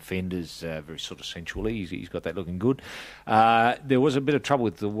around the fenders very sort of sensually. He's got that looking good. There was a bit of trouble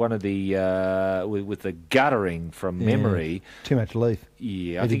with one of the with the guttering from memory. Too much leaf.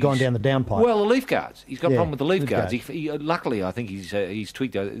 Yeah, Has he gone down the downpipe? Well, the leaf guards. He's got a problem with the leaf guards. guards. Luckily, I think he's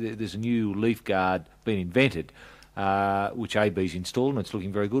tweaked. There's a new leaf guard been invented, which AB's installed, and it's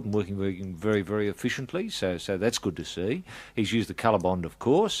looking very good and working very, very efficiently. So that's good to see. He's used the colour bond, of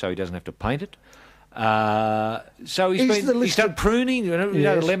course, so he doesn't have to paint it. So he's done pruning. You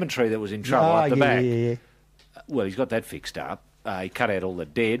know the lemon tree that was in trouble at the back. Yeah. Well, he's got that fixed up. He cut out all the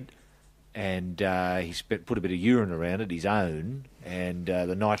dead, and he's put a bit of urine around it, his own, And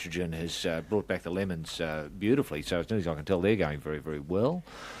the nitrogen has brought back the lemons beautifully. So as soon as I can tell, they're going very, very well.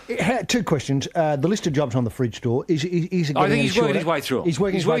 Two questions. The list of jobs on the fridge store, is it getting I think he's shorter? working his way through. He's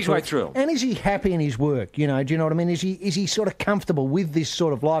working his way through. And is he happy in his work? Do you know what I mean? Is he sort of comfortable with this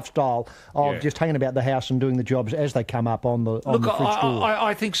sort of lifestyle of just hanging about the house and doing the jobs as they come up on the fridge store?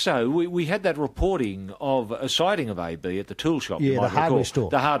 I think so. We had that reporting of a sighting of AB at the tool shop. Yeah, the hardware store.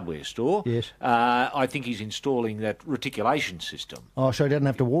 The hardware store. Yes. I think he's installing that reticulation system. Oh, so he doesn't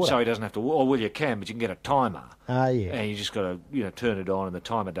have to water? So he doesn't have to water. Well, you can, but you can get a timer. Ah, yeah. And you just got to, turn it on, and the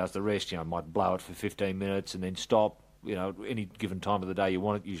timer does the rest. Might blow it for 15 minutes and then stop. Any given time of the day you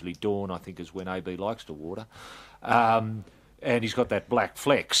want it. Usually dawn, I think, is when AB likes to water. And he's got that black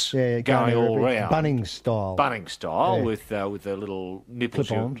flex going all round. Bunning style. With the little nipples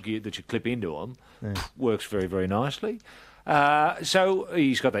that you clip into them. Yeah. Works very, very nicely. So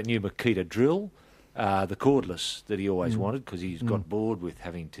he's got that new Makita drill. The cordless that he always wanted, because he's got bored with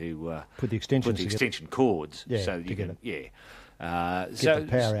having to put the extension cords. Yeah, so you can, get so the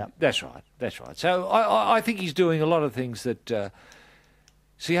power out. That's right. So I think he's doing a lot of things that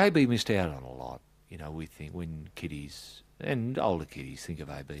AB missed out on a lot. We think when kiddies and older kiddies think of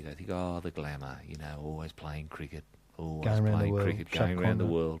AB, they think, the glamour, always playing cricket. Always playing cricket, going around the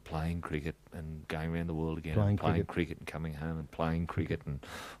world, playing cricket, and going around the world again, playing cricket, and coming home and playing cricket, and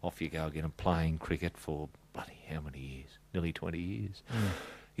off you go again and playing cricket for bloody how many years? Nearly 20 years. Mm.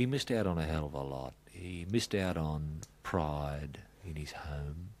 He missed out on a hell of a lot. He missed out on pride in his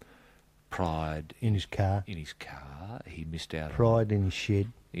home, pride in his car. He missed out pride in his shed.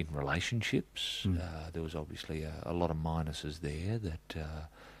 In relationships. There was obviously a lot of minuses there that...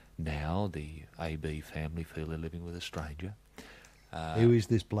 now the AB family feel they're living with a stranger. Who is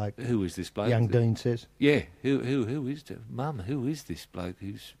this bloke? Young Dean says. Yeah. Who is Mum? Who is this bloke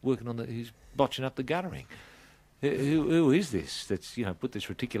who's who's botching up the guttering? Who is this that's put this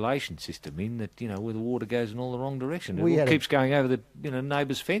reticulation system in that where the water goes in all the wrong direction? It keeps going over the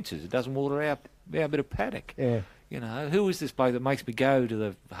neighbours' fences. It doesn't water our bit of paddock. Yeah. Who is this bloke that makes me go to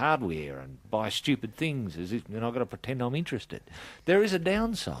the hardware and buy stupid things and I've got to pretend I'm interested? There is a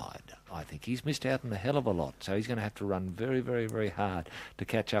downside. I think he's missed out on a hell of a lot, so he's going to have to run very, very, very hard to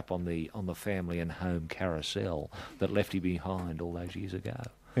catch up on the family and home carousel that left him behind all those years ago.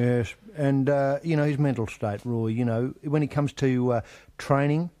 Yes, and his mental state, Roy. When he comes to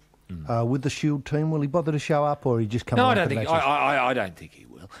training with the Shield team, will he bother to show up, or he just come? No, I don't think. I don't think he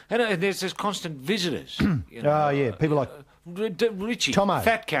will. And there's constant visitors. People like Richie, Tomo,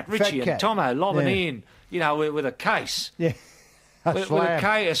 Fat Cat, Richie, and Tomo lobbing in, with a case, with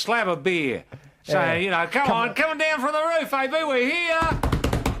a slab of beer, saying, come on down from the roof, AB, we're here.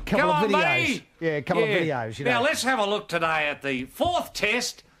 Come on, videos. Buddy. Yeah, a couple of videos. Now let's have a look today at the fourth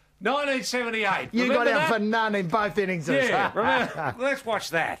Test, 1978. You got out for none in both innings. Yeah, remember? Let's watch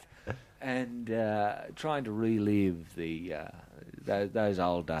that. And trying to relive those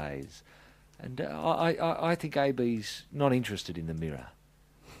old days. And I think AB's not interested in the mirror.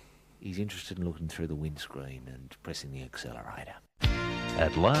 He's interested in looking through the windscreen and pressing the accelerator.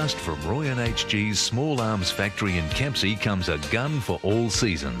 At last, from Roy and HG's Small Arms Factory in Kempsey comes a gun for all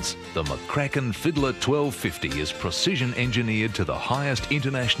seasons. The McCracken Fiddler 1250 is precision engineered to the highest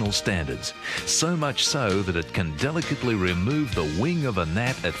international standards, so much so that it can delicately remove the wing of a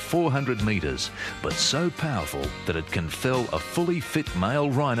gnat at 400 metres, but so powerful that it can fell a fully fit male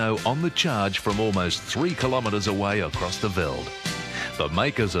rhino on the charge from almost 3 kilometres away across the veld. The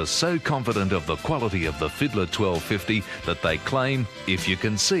makers are so confident of the quality of the Fiddler 1250 that they claim, if you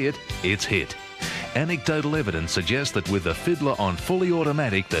can see it, it's hit. Anecdotal evidence suggests that with the Fiddler on fully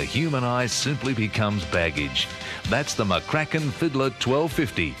automatic, the human eye simply becomes baggage. That's the McCracken Fiddler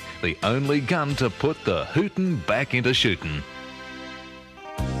 1250, the only gun to put the hootin' back into shootin'.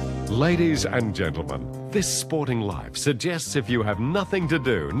 Ladies and gentlemen, this Sporting Life suggests if you have nothing to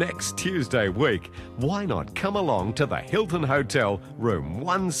do next Tuesday week, why not come along to the Hilton Hotel, room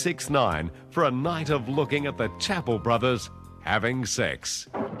 169, for a night of looking at the Chapel Brothers having sex.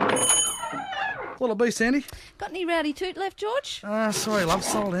 What'll it be, Sandy? Got any rowdy toot left, George? Sorry, love,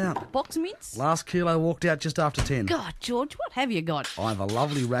 sold out. Box of mints? Last kilo walked out just after 10. God, George, what have you got? I have a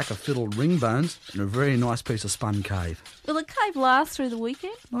lovely rack of fiddled ring bones and a very nice piece of spun cave. Will the cave last through the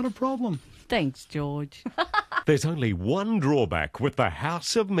weekend? Not a problem. Thanks, George. There's only one drawback with the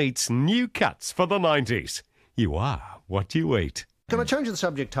House of Meat's new cuts for the 90s. You are what you eat. Can I change the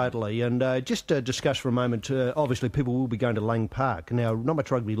subject totally and just discuss for a moment, obviously people will be going to Lang Park. Now, not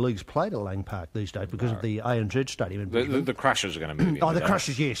much rugby league's played at Lang Park these days because of the ANZ Stadium in Brisbane. The Crushers are going to move in. Oh, the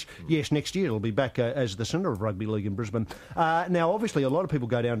Crushers, yes. Yes, next year it'll be back as the centre of rugby league in Brisbane. Now, obviously, a lot of people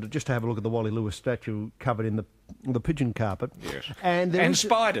go down just to have a look at the Wally Lewis statue covered in the pigeon carpet. Yes. And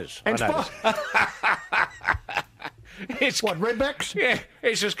spiders. And spiders. It's what, redbacks? Yeah,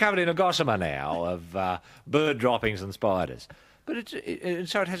 it's just covered in a gossamer now of bird droppings and spiders. But so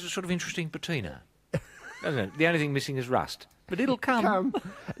it has a sort of interesting patina, doesn't it? The only thing missing is rust. But it'll come.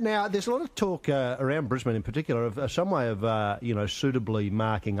 Now, there's a lot of talk around Brisbane in particular of some way of, suitably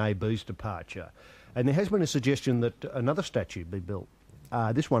marking AB's departure. And there has been a suggestion that another statue be built,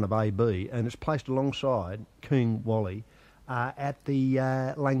 this one of AB, and it's placed alongside King Wally at the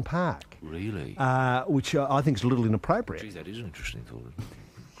Lang Park. Really? Which I think is a little inappropriate. Gee, that is an interesting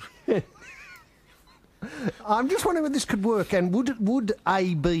thought. I'm just wondering if this could work. And would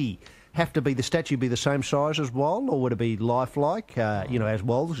AB have to be, the statue be the same size as Wal, or would it be lifelike, as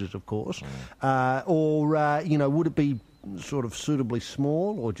Wal's is, of course? Or would it be sort of suitably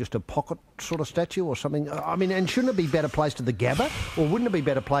small, or just a pocket sort of statue or something? I mean, and shouldn't it be better placed at the Gabba, or wouldn't it be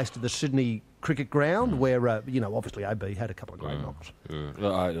better placed at the Sydney Cricket Ground, where, obviously AB had a couple of great knocks?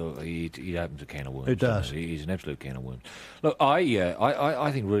 He opens a can of worms. It does. He's an absolute can of worms. Look,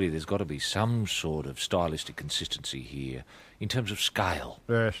 I think really there's got to be some sort of stylistic consistency here in terms of scale.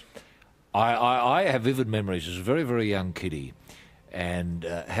 Yes. I have vivid memories as a very, very young kiddie and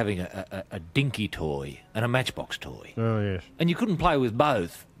having a dinky toy and a matchbox toy. Oh, yes. And you couldn't play with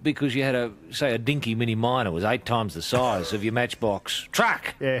both because you had a dinky mini miner was 8 times the size of your matchbox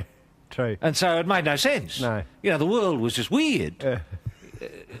truck. Yeah, true. And so it made no sense. No. The world was just weird.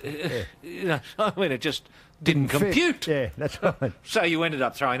 It just didn't compute. Yeah, that's right. So you ended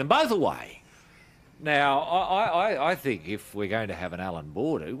up throwing them both away. Now, I think if we're going to have an Allan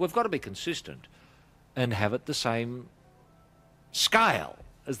border, we've got to be consistent and have it the same scale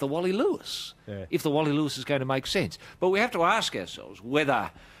as the Wally Lewis, if the Wally Lewis is going to make sense. But we have to ask ourselves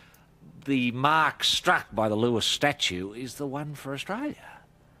whether the mark struck by the Lewis statue is the one for Australia.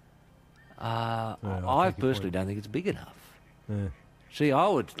 I personally don't think it's big enough. Yeah. See, I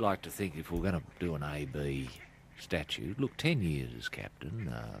would like to think if we're going to do an AB statue, look, 10 years as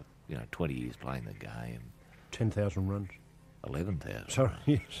captain, 20 years playing the game. 10,000 runs. 11,000. Sorry,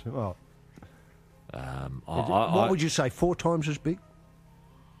 yes. Well, what would you say, 4 times as big?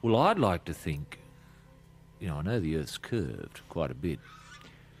 Well, I'd like to think, I know the Earth's curved quite a bit,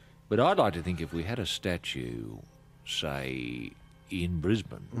 but I'd like to think if we had a statue, say, in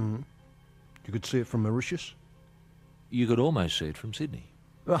Brisbane... Mm-hmm. You could see it from Mauritius? You could almost see it from Sydney.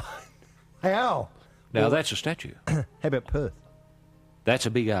 How? Now, that's a statue. How about Perth? That's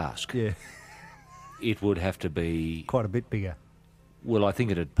a big ask. Yeah. It would have to be... Quite a bit bigger. Well, I think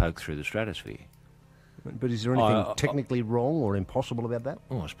it'd poke through the stratosphere. But is there anything technically wrong or impossible about that?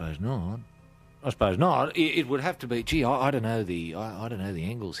 Oh, I suppose not. It would have to be. Gee, I don't know the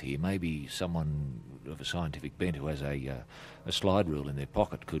angles here. Maybe someone of a scientific bent who has a slide rule in their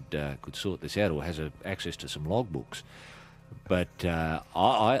pocket could sort this out, or has access to some logbooks. But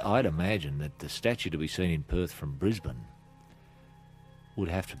I'd imagine that the statue to be seen in Perth from Brisbane would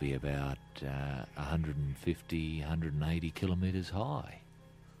have to be about 150, 180 kilometres high.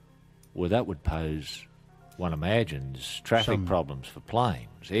 Well, that would pose, one imagines, traffic problems for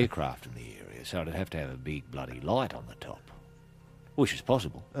planes, aircraft in the area, so it'd have to have a big bloody light on the top, which is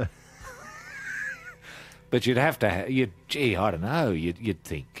possible. But you'd have to, I don't know, you'd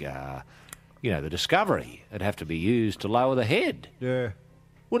think, the Discovery would have to be used to lower the head. Yeah.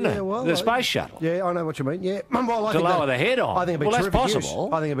 Wouldn't it? Well, the space shuttle. Yeah, I know what you mean, yeah. Well, to lower the head on. I think it'd be that's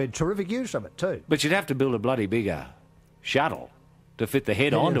possible. I think it'd be terrific use of it too. But you'd have to build a bloody bigger shuttle to fit the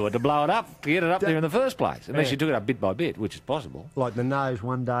head onto it, to blow it up, to get it up there in the first place. Unless you took it up bit by bit, which is possible. Like the nose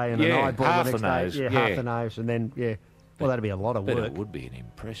one day and an eyeball half the next the nose. day. Yeah, half the nose, and then, well, that'd be a lot of work. But it would be an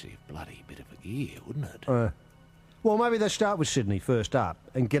impressive bloody bit of a gear, wouldn't it? Well, maybe they start with Sydney first up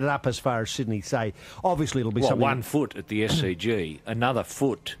and get it up as far as Sydney, say. Obviously, it'll be something... 1 foot at the SCG, another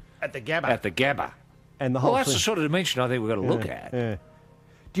foot... At the Gabba. At the Gabba. And the whole that's thing. the sort of dimension I think we've got to look at. Yeah.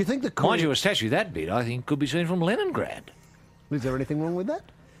 Do you think the... Mind you, a statue that big, I think, could be seen from Leningrad. Is there anything wrong with that?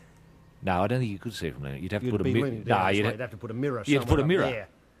 No, I don't think you could see it from Leningrad. You'd have to put a mirror. No, you'd have to put a mirror somewhere. You'd put a mirror. There.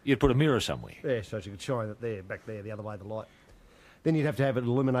 You'd put a mirror somewhere. Yeah, so you could shine it there, back there, the other way, the light. Then you'd have to have it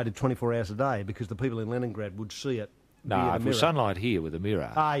illuminated 24 hours a day because the people in Leningrad would see it. No, if it was sunlight here with a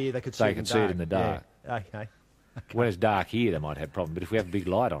mirror, yeah, they could see it in the dark. Yeah. Okay. When it's dark here, they might have a problem. But if we have a big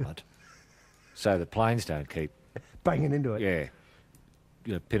light on it, so the planes don't keep banging into it.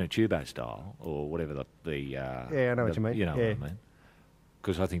 Yeah, Pinatubo style or whatever the yeah, I know what you mean. You know what I mean.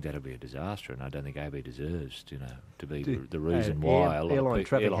 Because I think that'd be a disaster, and I don't think AB deserves, to be The- the reason air- why a lot airline of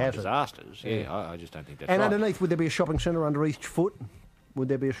traffic airline hazard. disasters. Yeah, Yeah. I just don't think that's And right. underneath, would there be a shopping centre under each foot? Would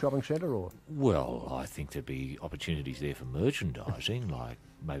there be a shopping centre or? Well, I think there'd be opportunities there for merchandising, like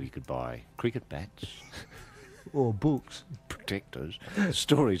maybe you could buy cricket bats. Or books. Protectors.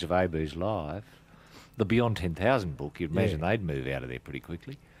 Stories of AB's life. The Beyond 10,000 book, you'd imagine they'd move out of there pretty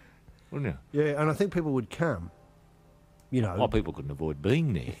quickly, wouldn't you? Yeah, and I think people would come, Well, people couldn't avoid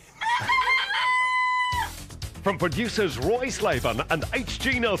being there. From producers Roy Slaven and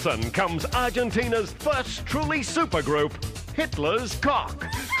H.G. Nelson comes Argentina's first truly supergroup, Hitler's Cock.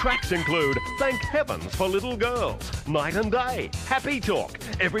 Tracks include Thank Heavens for Little Girls, Night and Day, Happy Talk,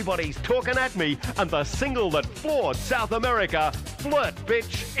 Everybody's Talking at Me, and the single that floored South America, Flirt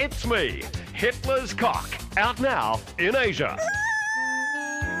Bitch, It's Me. Hitler's Cock, out now in Asia.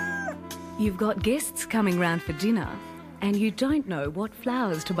 You've got guests coming round for dinner and you don't know what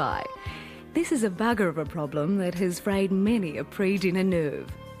flowers to buy. This is a bugger of a problem that has frayed many a pre-dinner nerve.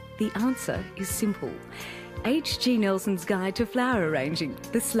 The answer is simple. H.G. Nelson's Guide to Flower Arranging,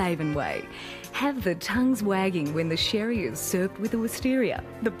 the Slaven Way. Have the tongues wagging when the sherry is served with a wisteria,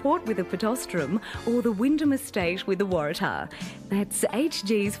 the port with a pittosporum, or the Wyndham Estate with a waratah. That's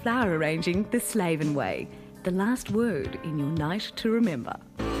H.G.'s Flower Arranging, the Slaven Way. The last word in your night to remember.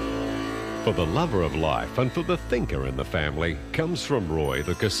 For the lover of life and for the thinker in the family comes from Roy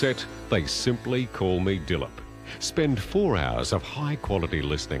the cassette, They Simply Call Me Dillip. Spend 4 hours of high-quality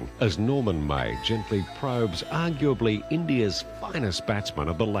listening as Norman May gently probes arguably India's finest batsman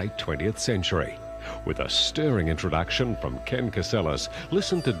of the late 20th century. With a stirring introduction from Ken Casellas,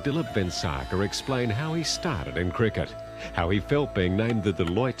 listen to Dillip Vengsarkar explain how he started in cricket, how he felt being named the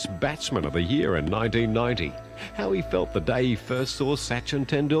Deloitte's Batsman of the Year in 1990, how he felt the day he first saw Sachin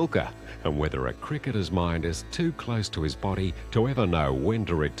Tendulkar, and whether a cricketer's mind is too close to his body to ever know when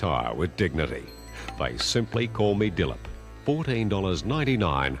to retire with dignity. They Simply Call Me Dillip.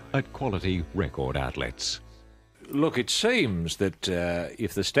 $14.99 at quality record outlets. Look, it seems that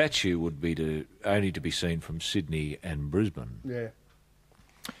if the statue would be only to be seen from Sydney and Brisbane,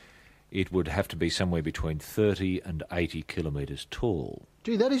 it would have to be somewhere between 30 and 80 kilometres tall.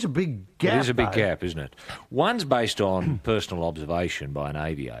 Gee, that is a big gap. It is a big though. gap, isn't it? One's based on personal observation by an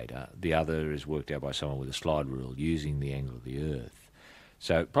aviator. The other is worked out by someone with a slide rule using the angle of the Earth.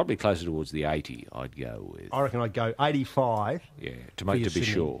 So probably closer towards the 80, I'd go with. I reckon I'd go 85. Yeah, to for be your Sydney.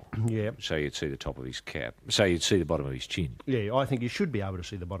 sure. Yeah. So you'd see the top of his cap. So you'd see the bottom of his chin. Yeah, I think you should be able to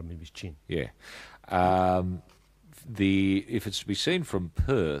see the bottom of his chin. Yeah. If it's to be seen from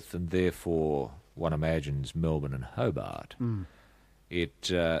Perth, and therefore one imagines Melbourne and Hobart,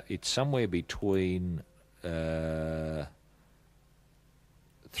 it's somewhere between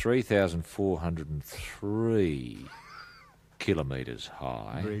 3,403 kilometres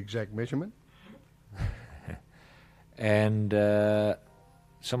high. Very exact measurement. And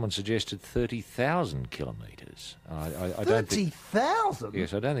someone suggested 30,000 kilometres. I don't think. 30,000?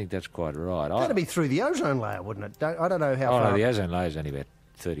 Yes, I don't think that's quite right. That'd be through the ozone layer, wouldn't it? I don't know how Oh, far. no, the ozone layer is only about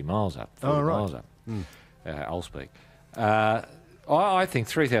 30 miles up, 40 Oh, right. miles up. I'll speak. I think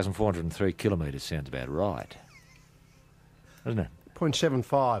 3,403 kilometres sounds about right, doesn't it?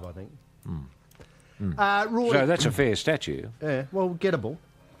 0.75, I think. Roy, So that's a fair statue. Yeah, well, gettable.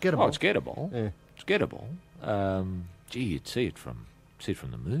 Gettable. Oh, it's gettable. Yeah. It's gettable. Gee, you'd see it from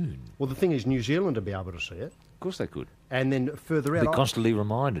the moon. Well, the thing is, New Zealand would be able to see it. Of course they could. And then further They're out... constantly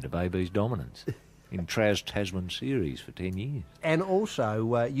reminded of AB's dominance in Tasman series for 10 years. And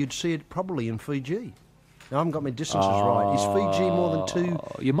also, you'd see it probably in Fiji. Now, I haven't got my distances right. Is Fiji more than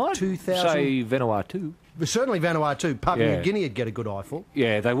You might 2,000? say Vanuatu. Certainly Vanuatu. Papua Yeah. New Guinea would get a good eyeful.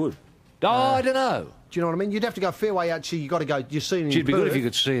 Yeah, they would. I don't know. Do you know what I mean? You'd have to go a fair way out, so you got to go... You see it in It'd be good if Perth. you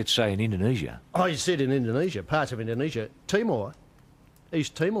could see it, say, in Indonesia. Oh, you see it in Indonesia, parts of Indonesia. Timor,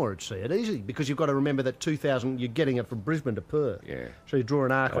 East Timor would see it easily, because you've got to remember that 2,000, you're getting it from Brisbane to Perth. Yeah. So you draw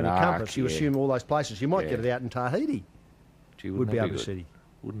an arc on An your arc, compass, you yeah. assume all those places. You might Yeah. get it out in Tahiti. Gee, Would wouldn't be that able to good? see.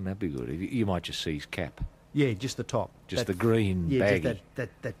 Wouldn't that be good? You might just see his cap. Yeah, just the top. Just the green baggy. Just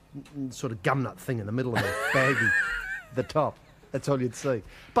that sort of gumnut thing in the middle of the baggy, the top. That's all you'd see.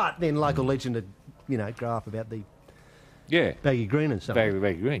 But then local legend would, grow up about the baggy green and stuff. Baggy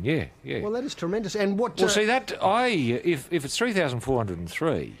green, yeah. Well, that is tremendous. And what... Well, see that if it's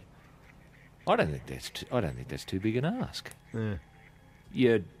 3,403, I don't think that's too big an ask. Yeah.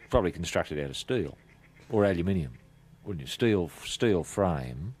 You'd probably construct it out of steel or aluminium, wouldn't you? Steel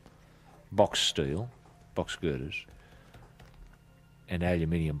frame, box girders, and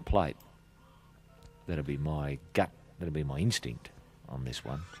aluminium plate. That'd be my gut. That'd be my instinct on this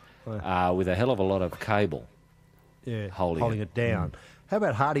one. With a hell of a lot of cable. Yeah, holding it down. How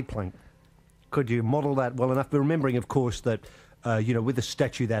about hardy plank? Could you model that well enough? But remembering, of course, that, with a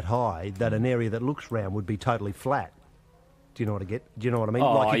statue that high, that an area that looks round would be totally flat. Do you know what I get? Do you know what I mean?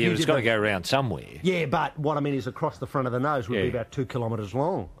 Oh, like if it's got to go around somewhere. Yeah, but what I mean is across the front of the nose would be about 2 kilometres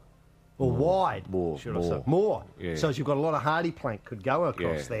long. Or wide. More. More. Yeah. So as you've got a lot of hardy plank could go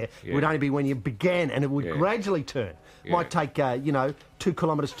across there. Yeah. It would only be when you began, and it would gradually turn. Yeah. Might take, 2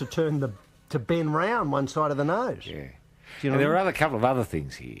 kilometres to turn to bend round one side of the nose. Yeah. Do you know And there what I are mean? a couple of other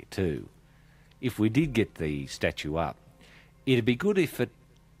things here too. If we did get the statue up, it'd be good if it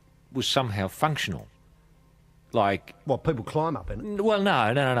was somehow functional. Like... What, people climb up in it? Well, no.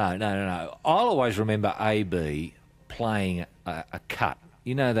 I'll always remember AB playing a cut.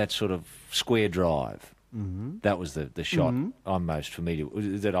 You know, that sort of square drive. Mm-hmm. That was the shot I'm most familiar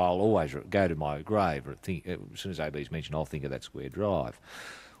with, that I'll always go to my grave. Or think, as soon as AB's mentioned, I'll think of that square drive.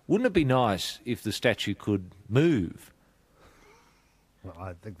 Wouldn't it be nice if the statue could move? Well,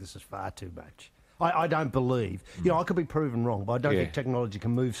 I think this is far too much. I don't believe. I could be proven wrong, but I don't think technology can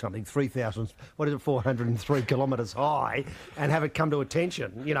move something 403 kilometres high and have it come to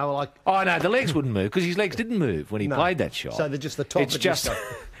attention. Like... Oh, no, the legs wouldn't move, because his legs didn't move when he played that shot. So they're just the top.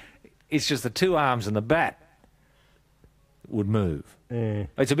 It's just the two arms and the bat would move. Yeah.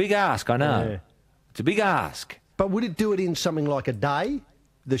 It's a big ask, I know. Yeah. It's a big ask. But would it do it in something like a day?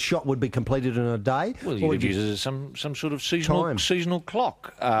 The shot would be completed in a day? Well, you could use it as some sort of seasonal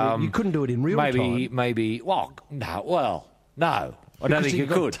clock. You couldn't do it in real time. Maybe. Well, no. I don't think you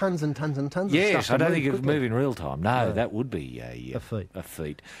could. Tons and tons and tons. Yes, of stuff I don't think it it could move in real time. No, that would be a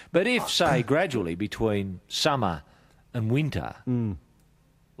feat. But if, say, gradually between summer and winter,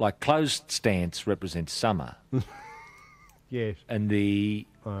 like closed stance represents summer, yes, and the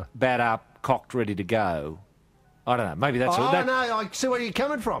bat up, cocked, ready to go. I don't know. Maybe that's all. No, I see where you're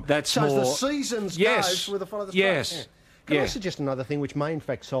coming from. That's so more... as the seasons goes with the follow the Yes. Yeah. Can I suggest another thing which may in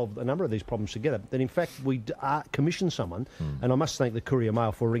fact solve a number of these problems together? That in fact we commissioned someone, and I must thank the Courier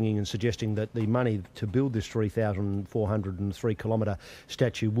Mail for ringing and suggesting that the money to build this 3,403 kilometre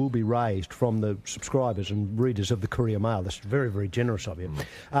statue will be raised from the subscribers and readers of the Courier Mail. That's very, very generous of you.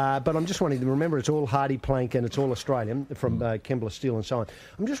 But I'm just wondering, remember it's all hardy plank and it's all Australian from Kembla Steel and so on.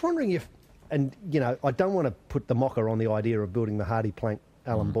 I'm just wondering if, and I don't want to put the mocker on the idea of building the hardy plank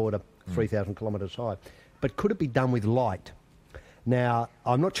Allan border 3,000 kilometres high. But could it be done with light? Now,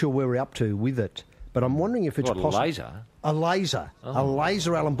 I'm not sure where we're up to with it, but I'm wondering if it's possible. A laser? A laser. A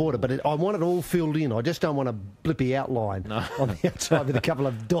laser Allan border, but I want it all filled in. I just don't want a blippy outline on the outside with a couple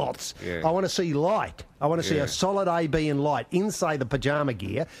of dots. Yeah. I want to see light. I want to see a solid AB and light in, say, the pyjama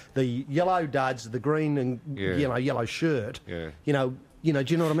gear, the yellow duds, the green and yellow shirt. Yeah. Do you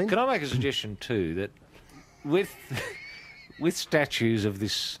know what I mean? Can I make a suggestion too, that with statues of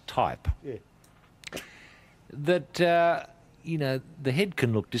this type, that the head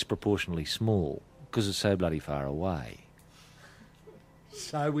can look disproportionately small because it's so bloody far away.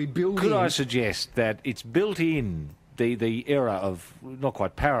 So we build Could I suggest that it's built in the error of, not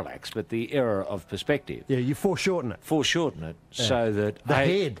quite parallax, but the error of perspective. Yeah, you foreshorten it. So that the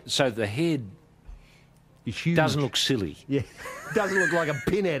head is huge. Doesn't look silly. Yeah, doesn't look like a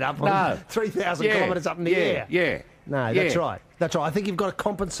pinhead up on 3,000 kilometres up in the air. Yeah. No, that's right. That's right. I think you've got to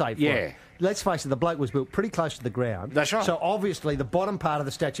compensate for it. Let's face it, the bloke was built pretty close to the ground. That's right. So obviously the bottom part of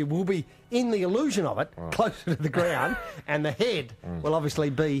the statue will be in the illusion of it, closer to the ground, and the head will obviously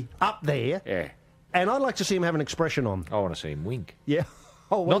be up there. Yeah. And I'd like to see him have an expression on. I want to see him wink. Yeah.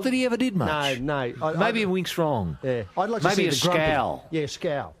 Oh, well, not that he ever did much. No. Maybe he winks wrong. Yeah. I'd like to Maybe see a the grumpy. scowl. Yeah,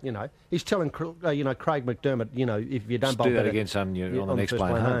 scowl. He's telling Craig McDermott, if you don't do that again, son, on the next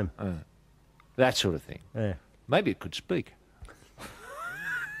plane home. That sort of thing. Yeah. Maybe it could speak.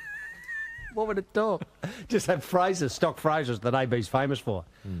 What would it do? Just have phrases, stock phrases that AB's famous for,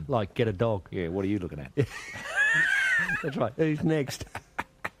 like get a dog. Yeah, what are you looking at? That's right. Who's next?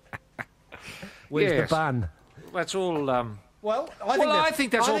 Where's the bun? That's all. I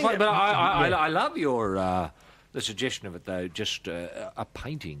think that's all. But I love your the suggestion of it though. Just a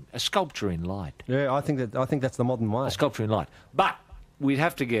painting, a sculpture in light. Yeah, I think that's the modern way. A sculpture in light, but we'd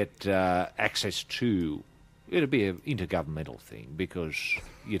have to get access to. It'd be an intergovernmental thing because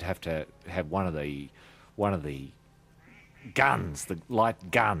you'd have to have one of the guns, the light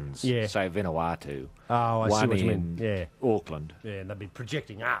guns, say Vanuatu. Oh, I see what you mean. Yeah. Auckland. Yeah, and they'd be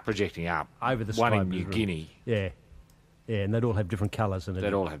projecting up. Over the one sky. in New Guinea. Yeah. Yeah, and they'd all have different colours. And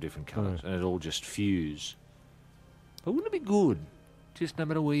they'd all have different colours, and it'd all just fuse. But wouldn't it be good? Just no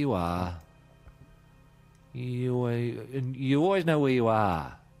matter where you are, you always know where you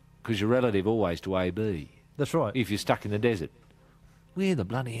are because you're relative always to AB. That's right. If you're stuck in the desert. Where the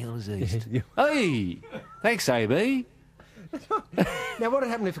bloody hell is East? Hey! Thanks, AB. Now, what would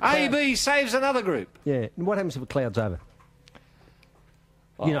happen if AB saves another group. Yeah, and what happens if it clouds over?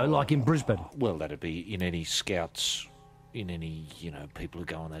 You know, like in Brisbane. Well, that'd be in any scouts, in any, people who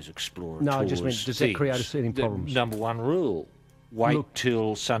go on those explorer No, tours. I just meant, does that create us any problems? Number one rule, wait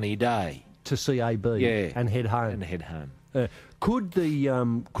till sunny day. To see AB and head home. And head home. Could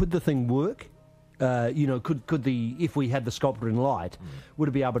the thing work? Could if we had the sculptor in light, would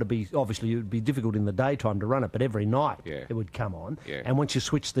it be able to be? Obviously, it would be difficult in the daytime to run it, but every night it would come on. Yeah. And once you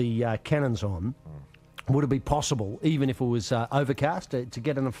switch the cannons on, would it be possible, even if it was overcast, to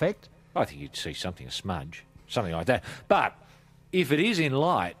get an effect? I think you'd see something, a smudge, something like that. But if it is in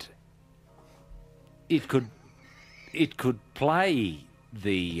light, it could play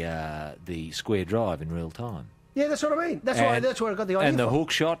the square drive in real time. Yeah, that's what I mean. That's where I got the idea. And the from.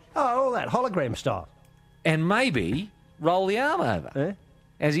 hook shot. Oh, all that hologram style. And maybe roll the arm over,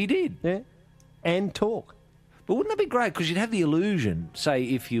 as he did. Yeah, and talk. But wouldn't that be great? Because you'd have the illusion, say,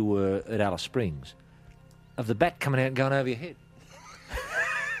 if you were at Alice Springs, of the bat coming out and going over your head.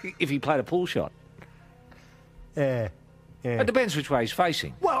 If he played a pull shot. Yeah. It depends which way he's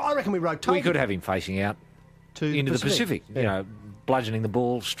facing. Well, I reckon we rotate. We could have him facing out into the Pacific. Bludgeoning the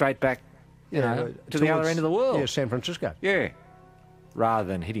ball straight back, to the other end of the world. Yeah, San Francisco. Yeah. Rather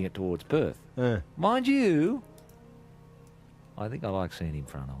than hitting it towards Perth. Mind you, I think I like seeing him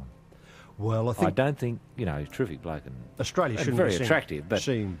front on. Well, I don't think, he's a terrific bloke and Australia shouldn't very be attractive, but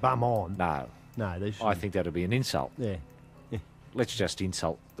seeing bum on. No, I think that would be an insult. Yeah. Let's just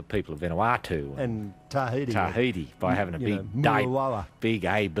insult the people of Vanuatu and Tahiti by having a big date, big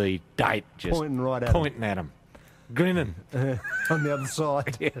AB date, just pointing at them, grinning on the other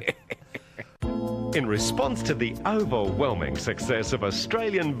side. In response to the overwhelming success of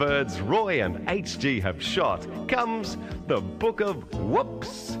Australian birds Roy and HG have shot, comes the Book of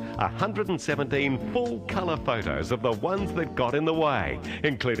Whoops. 117 full-colour photos of the ones that got in the way,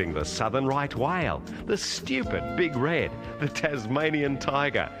 including the southern right whale, the stupid big red, the Tasmanian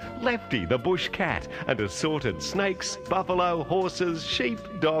tiger, Lefty the bush cat, and assorted snakes, buffalo, horses, sheep,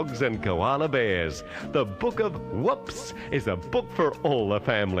 dogs and koala bears. The Book of Whoops is a book for all the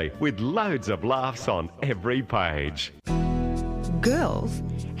family, with loads of laughs on every page. Girls,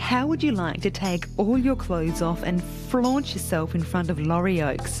 how would you like to take all your clothes off and flaunt yourself in front of Laurie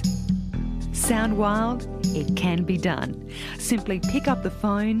Oakes? Sound wild? It can be done. Simply pick up the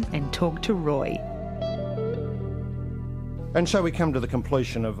phone and talk to Roy. And so we come to the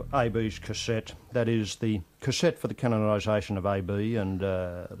completion of AB's cassette. That is the cassette for the canonisation of AB. And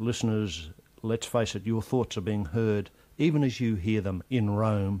listeners, let's face it, your thoughts are being heard even as you hear them in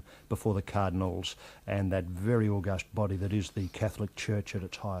Rome before the cardinals and that very august body that is the Catholic Church at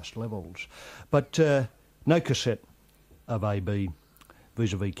its highest levels. But no cassette of AB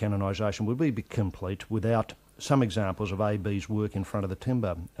vis-a-vis canonisation would be complete without some examples of AB's work in front of the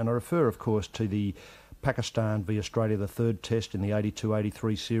timber. And I refer, of course, to the Pakistan v Australia, the third test in the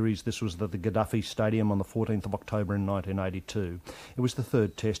 82-83 series. This was at the Gaddafi Stadium on the 14th of October in 1982. It was the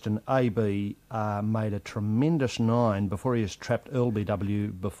third test, and AB made a tremendous 9 before he was trapped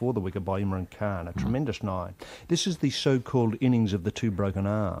LBW before the wicket by Imran Khan, a tremendous 9. This is the so-called innings of the two broken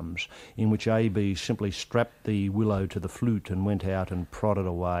arms, in which AB simply strapped the willow to the flute and went out and prodded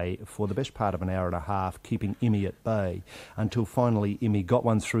away for the best part of an hour and a half, keeping Imi at bay, until finally Imi got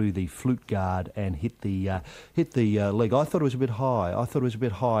one through the flute guard and hit the leg. I thought it was a bit high. I thought it was a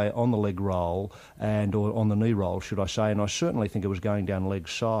bit high on the leg roll or on the knee roll, should I say, and I certainly think it was going down leg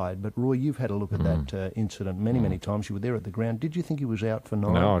side. But Roy, you've had a look at that incident many times. You were there at the ground. Did you think he was out for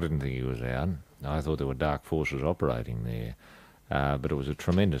 9? No, I didn't think he was out. I thought there were dark forces operating there. But it was a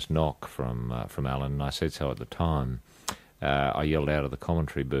tremendous knock from Allan, and I said so at the time. I yelled out of the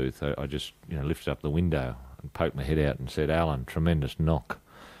commentary booth. I just lifted up the window and poked my head out and said, "Allan, tremendous knock."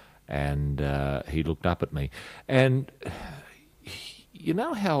 And he looked up at me. And you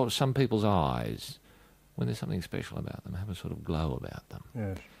know how some people's eyes, when there's something special about them, have a sort of glow about them?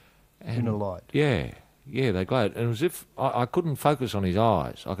 Yes. And in a light. Yeah, they glowed. And it was as if I couldn't focus on his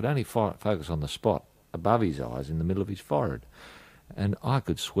eyes. I could only focus on the spot above his eyes in the middle of his forehead. And I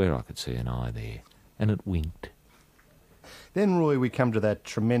could swear I could see an eye there. And it winked. Then, Roy, we come to that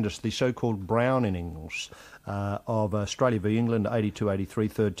tremendous, the so-called Brown innings of Australia v England, 82-83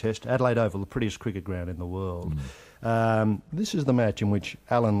 third test. Adelaide Oval, the prettiest cricket ground in the world. This is the match in which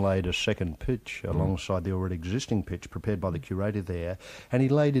Allan laid a second pitch alongside the already existing pitch prepared by the curator there, and he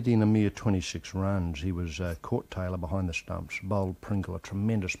laid it in a mere 26 runs. He was caught Taylor behind the stumps, bowled Pringle, a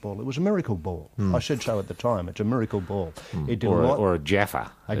tremendous ball. It was a miracle ball. I said so at the time. It's a miracle ball. It did or a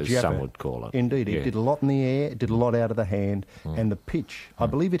Jaffa, as Jaffa. some would call it. Indeed, it did a lot in the air, it did a lot out of the hand, and the pitch, I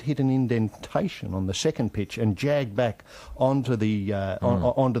believe it hit an indentation on the second pitch and jagged back onto the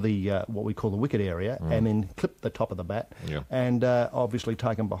what we call the wicket area, and then clipped the top of the bat, and obviously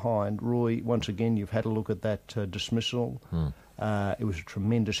taken behind. Roy, once again, you've had a look at that dismissal. It was a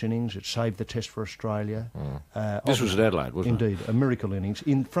tremendous innings. It saved the test for Australia. This was at Adelaide, wasn't it? Indeed, a miracle innings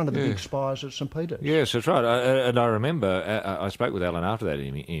in front of the big spires at St Peter's. Yes, that's right. And I remember I spoke with Allan after that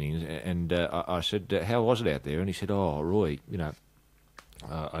innings, and I said, "How was it out there?" And he said, "Oh, Roy, you know,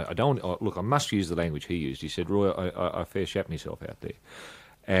 I don't look. I must use the language he used. He said, Roy, I fair shat myself out there,"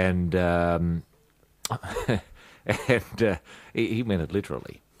 and he meant it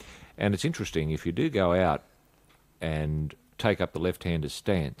literally. And it's interesting if you do go out and take up the left-hander's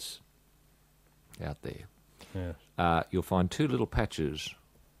stance out there. You'll find two little patches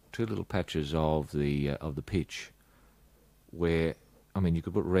of the pitch where, I mean, you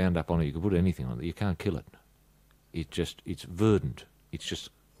could put round up on it, you could put anything on it, you can't kill it. It's verdant. It's just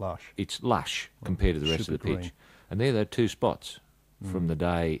lush. It's lush compared to the rest of the pitch. Green. And there are two spots from the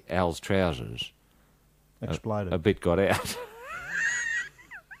day Al's trousers exploded. A bit got out.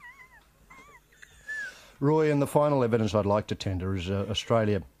 Roy, and the final evidence I'd like to tender is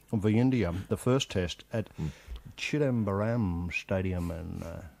Australia v India, the first test at Chidambaram Stadium in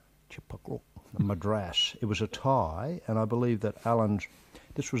Chitpakur, Madras. It was a tie, and I believe that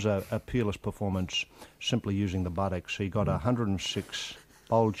this was a peerless performance simply using the buttocks. He got 106,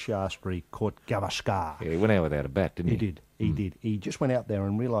 bowled Shastri, caught Gavaskar. Yeah, he went out without a bat, didn't he? He did. He just went out there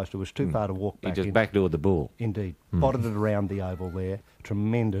and realised it was too far to walk back. He just backdoored the ball. Indeed. Botted it around the oval there.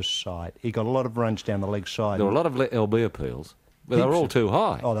 Tremendous sight. He got a lot of runs down the leg side. There were a lot of LB appeals, but they were all too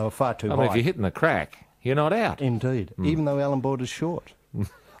high. Oh, they were far too high. I mean, if you're hitting the crack, you're not out. Indeed. Even though Allan Border's short.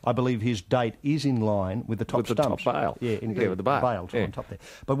 I believe his date is in line with the top stumps. Top bail. Yeah, indeed. Yeah, with the bail. Bail's on top there.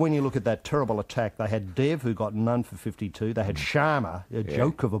 But when you look at that terrible attack, they had Dev, who got none for 52. They had Sharma, a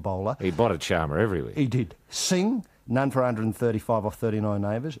joke of a bowler. He botted Sharma everywhere. He did. Singh, none for 135 off 39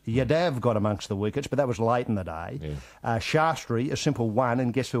 overs. Yadav got amongst the wickets, but that was late in the day. Shastri, a simple one,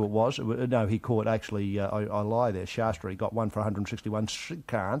 and guess who it was? No, he caught, actually, I lie there. Shastri got one for 161.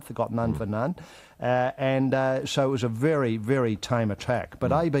 Srikanth got none for none. So it was a very, very tame attack.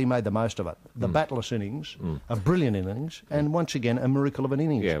 But AB made the most of it. The batless innings, a brilliant innings, and once again, a miracle of an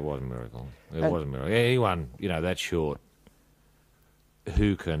innings. Yeah, it was a miracle. It was a miracle. Anyone, that short,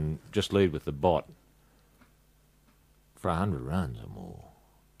 who can just lead with the bot for 100 runs or more,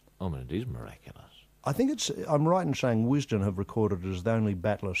 I mean, it is miraculous. I think I'm right in saying Wisden have recorded it as the only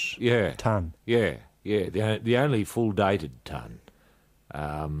batless ton. Yeah, the only full-dated ton.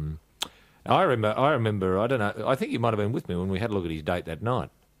 I remember, I don't know, I think you might have been with me when we had a look at his date that night.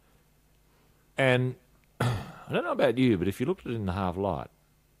 And I don't know about you, but if you looked at it in the half light,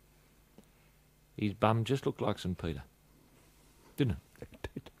 his bum just looked like St. Peter. Didn't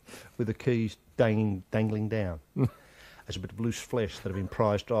it? With the keys dangling down. As a bit of loose flesh that had been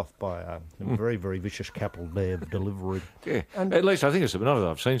prized off by a very, very vicious capital Dev delivery. Yeah, and at least I think it's, not that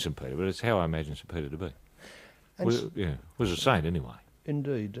I've seen St. Peter, but it's how I imagine St. Peter to be. Was a saint anyway.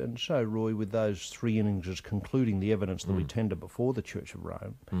 Indeed, and so, Roy, with those three innings concluding the evidence that we tender before the Church of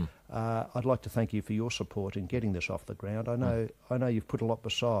Rome, I'd like to thank you for your support in getting this off the ground. I know you've put a lot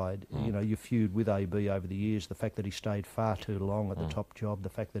beside, your feud with AB over the years, the fact that he stayed far too long at the top job, the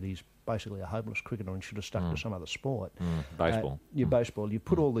fact that he's basically a hopeless cricketer and should have stuck to some other sport. Baseball. Baseball. You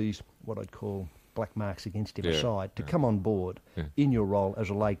put all these, what I'd call, black marks against him aside to come on board in your role as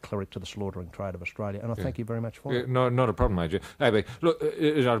a lay cleric to the slaughtering trade of Australia, and I thank you very much for it. No, not a problem, Major. AB, look,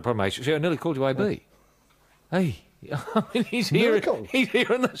 it's not a problem, Major. See, I nearly called you AB. Hey, I mean, he's here in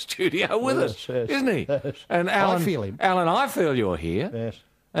the studio with us, isn't he? Yes. And Allan, I feel him. Allan, I feel you're here. Yes.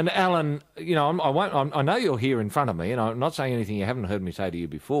 And Allan, I know you're here in front of me, and I'm not saying anything you haven't heard me say to you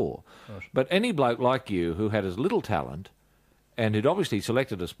before, but any bloke like you who had as little talent and who'd obviously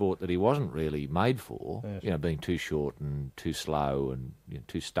selected a sport that he wasn't really made for, being too short and too slow and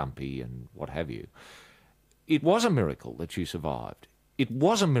too stumpy and what have you, it was a miracle that you survived. It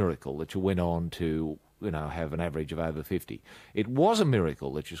was a miracle that you went on to, have an average of over 50. It was a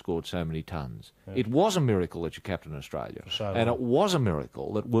miracle that you scored so many tons. Yes. It was a miracle that you captained Australia. And it was a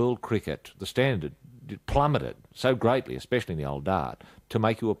miracle that world cricket, the standard, plummeted so greatly, especially in the old dart, to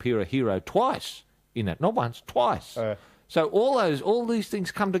make you appear a hero twice in that. Not once, twice. So all these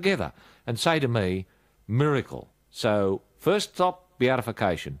things come together and say to me, miracle. So, first stop,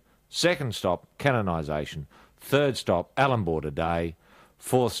 beatification. Second stop, canonisation. Third stop, Allan Border Day.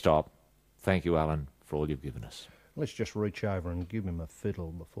 Fourth stop, thank you, Allan, for all you've given us. Let's just reach over and give him a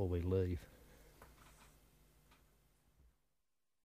fiddle before we leave.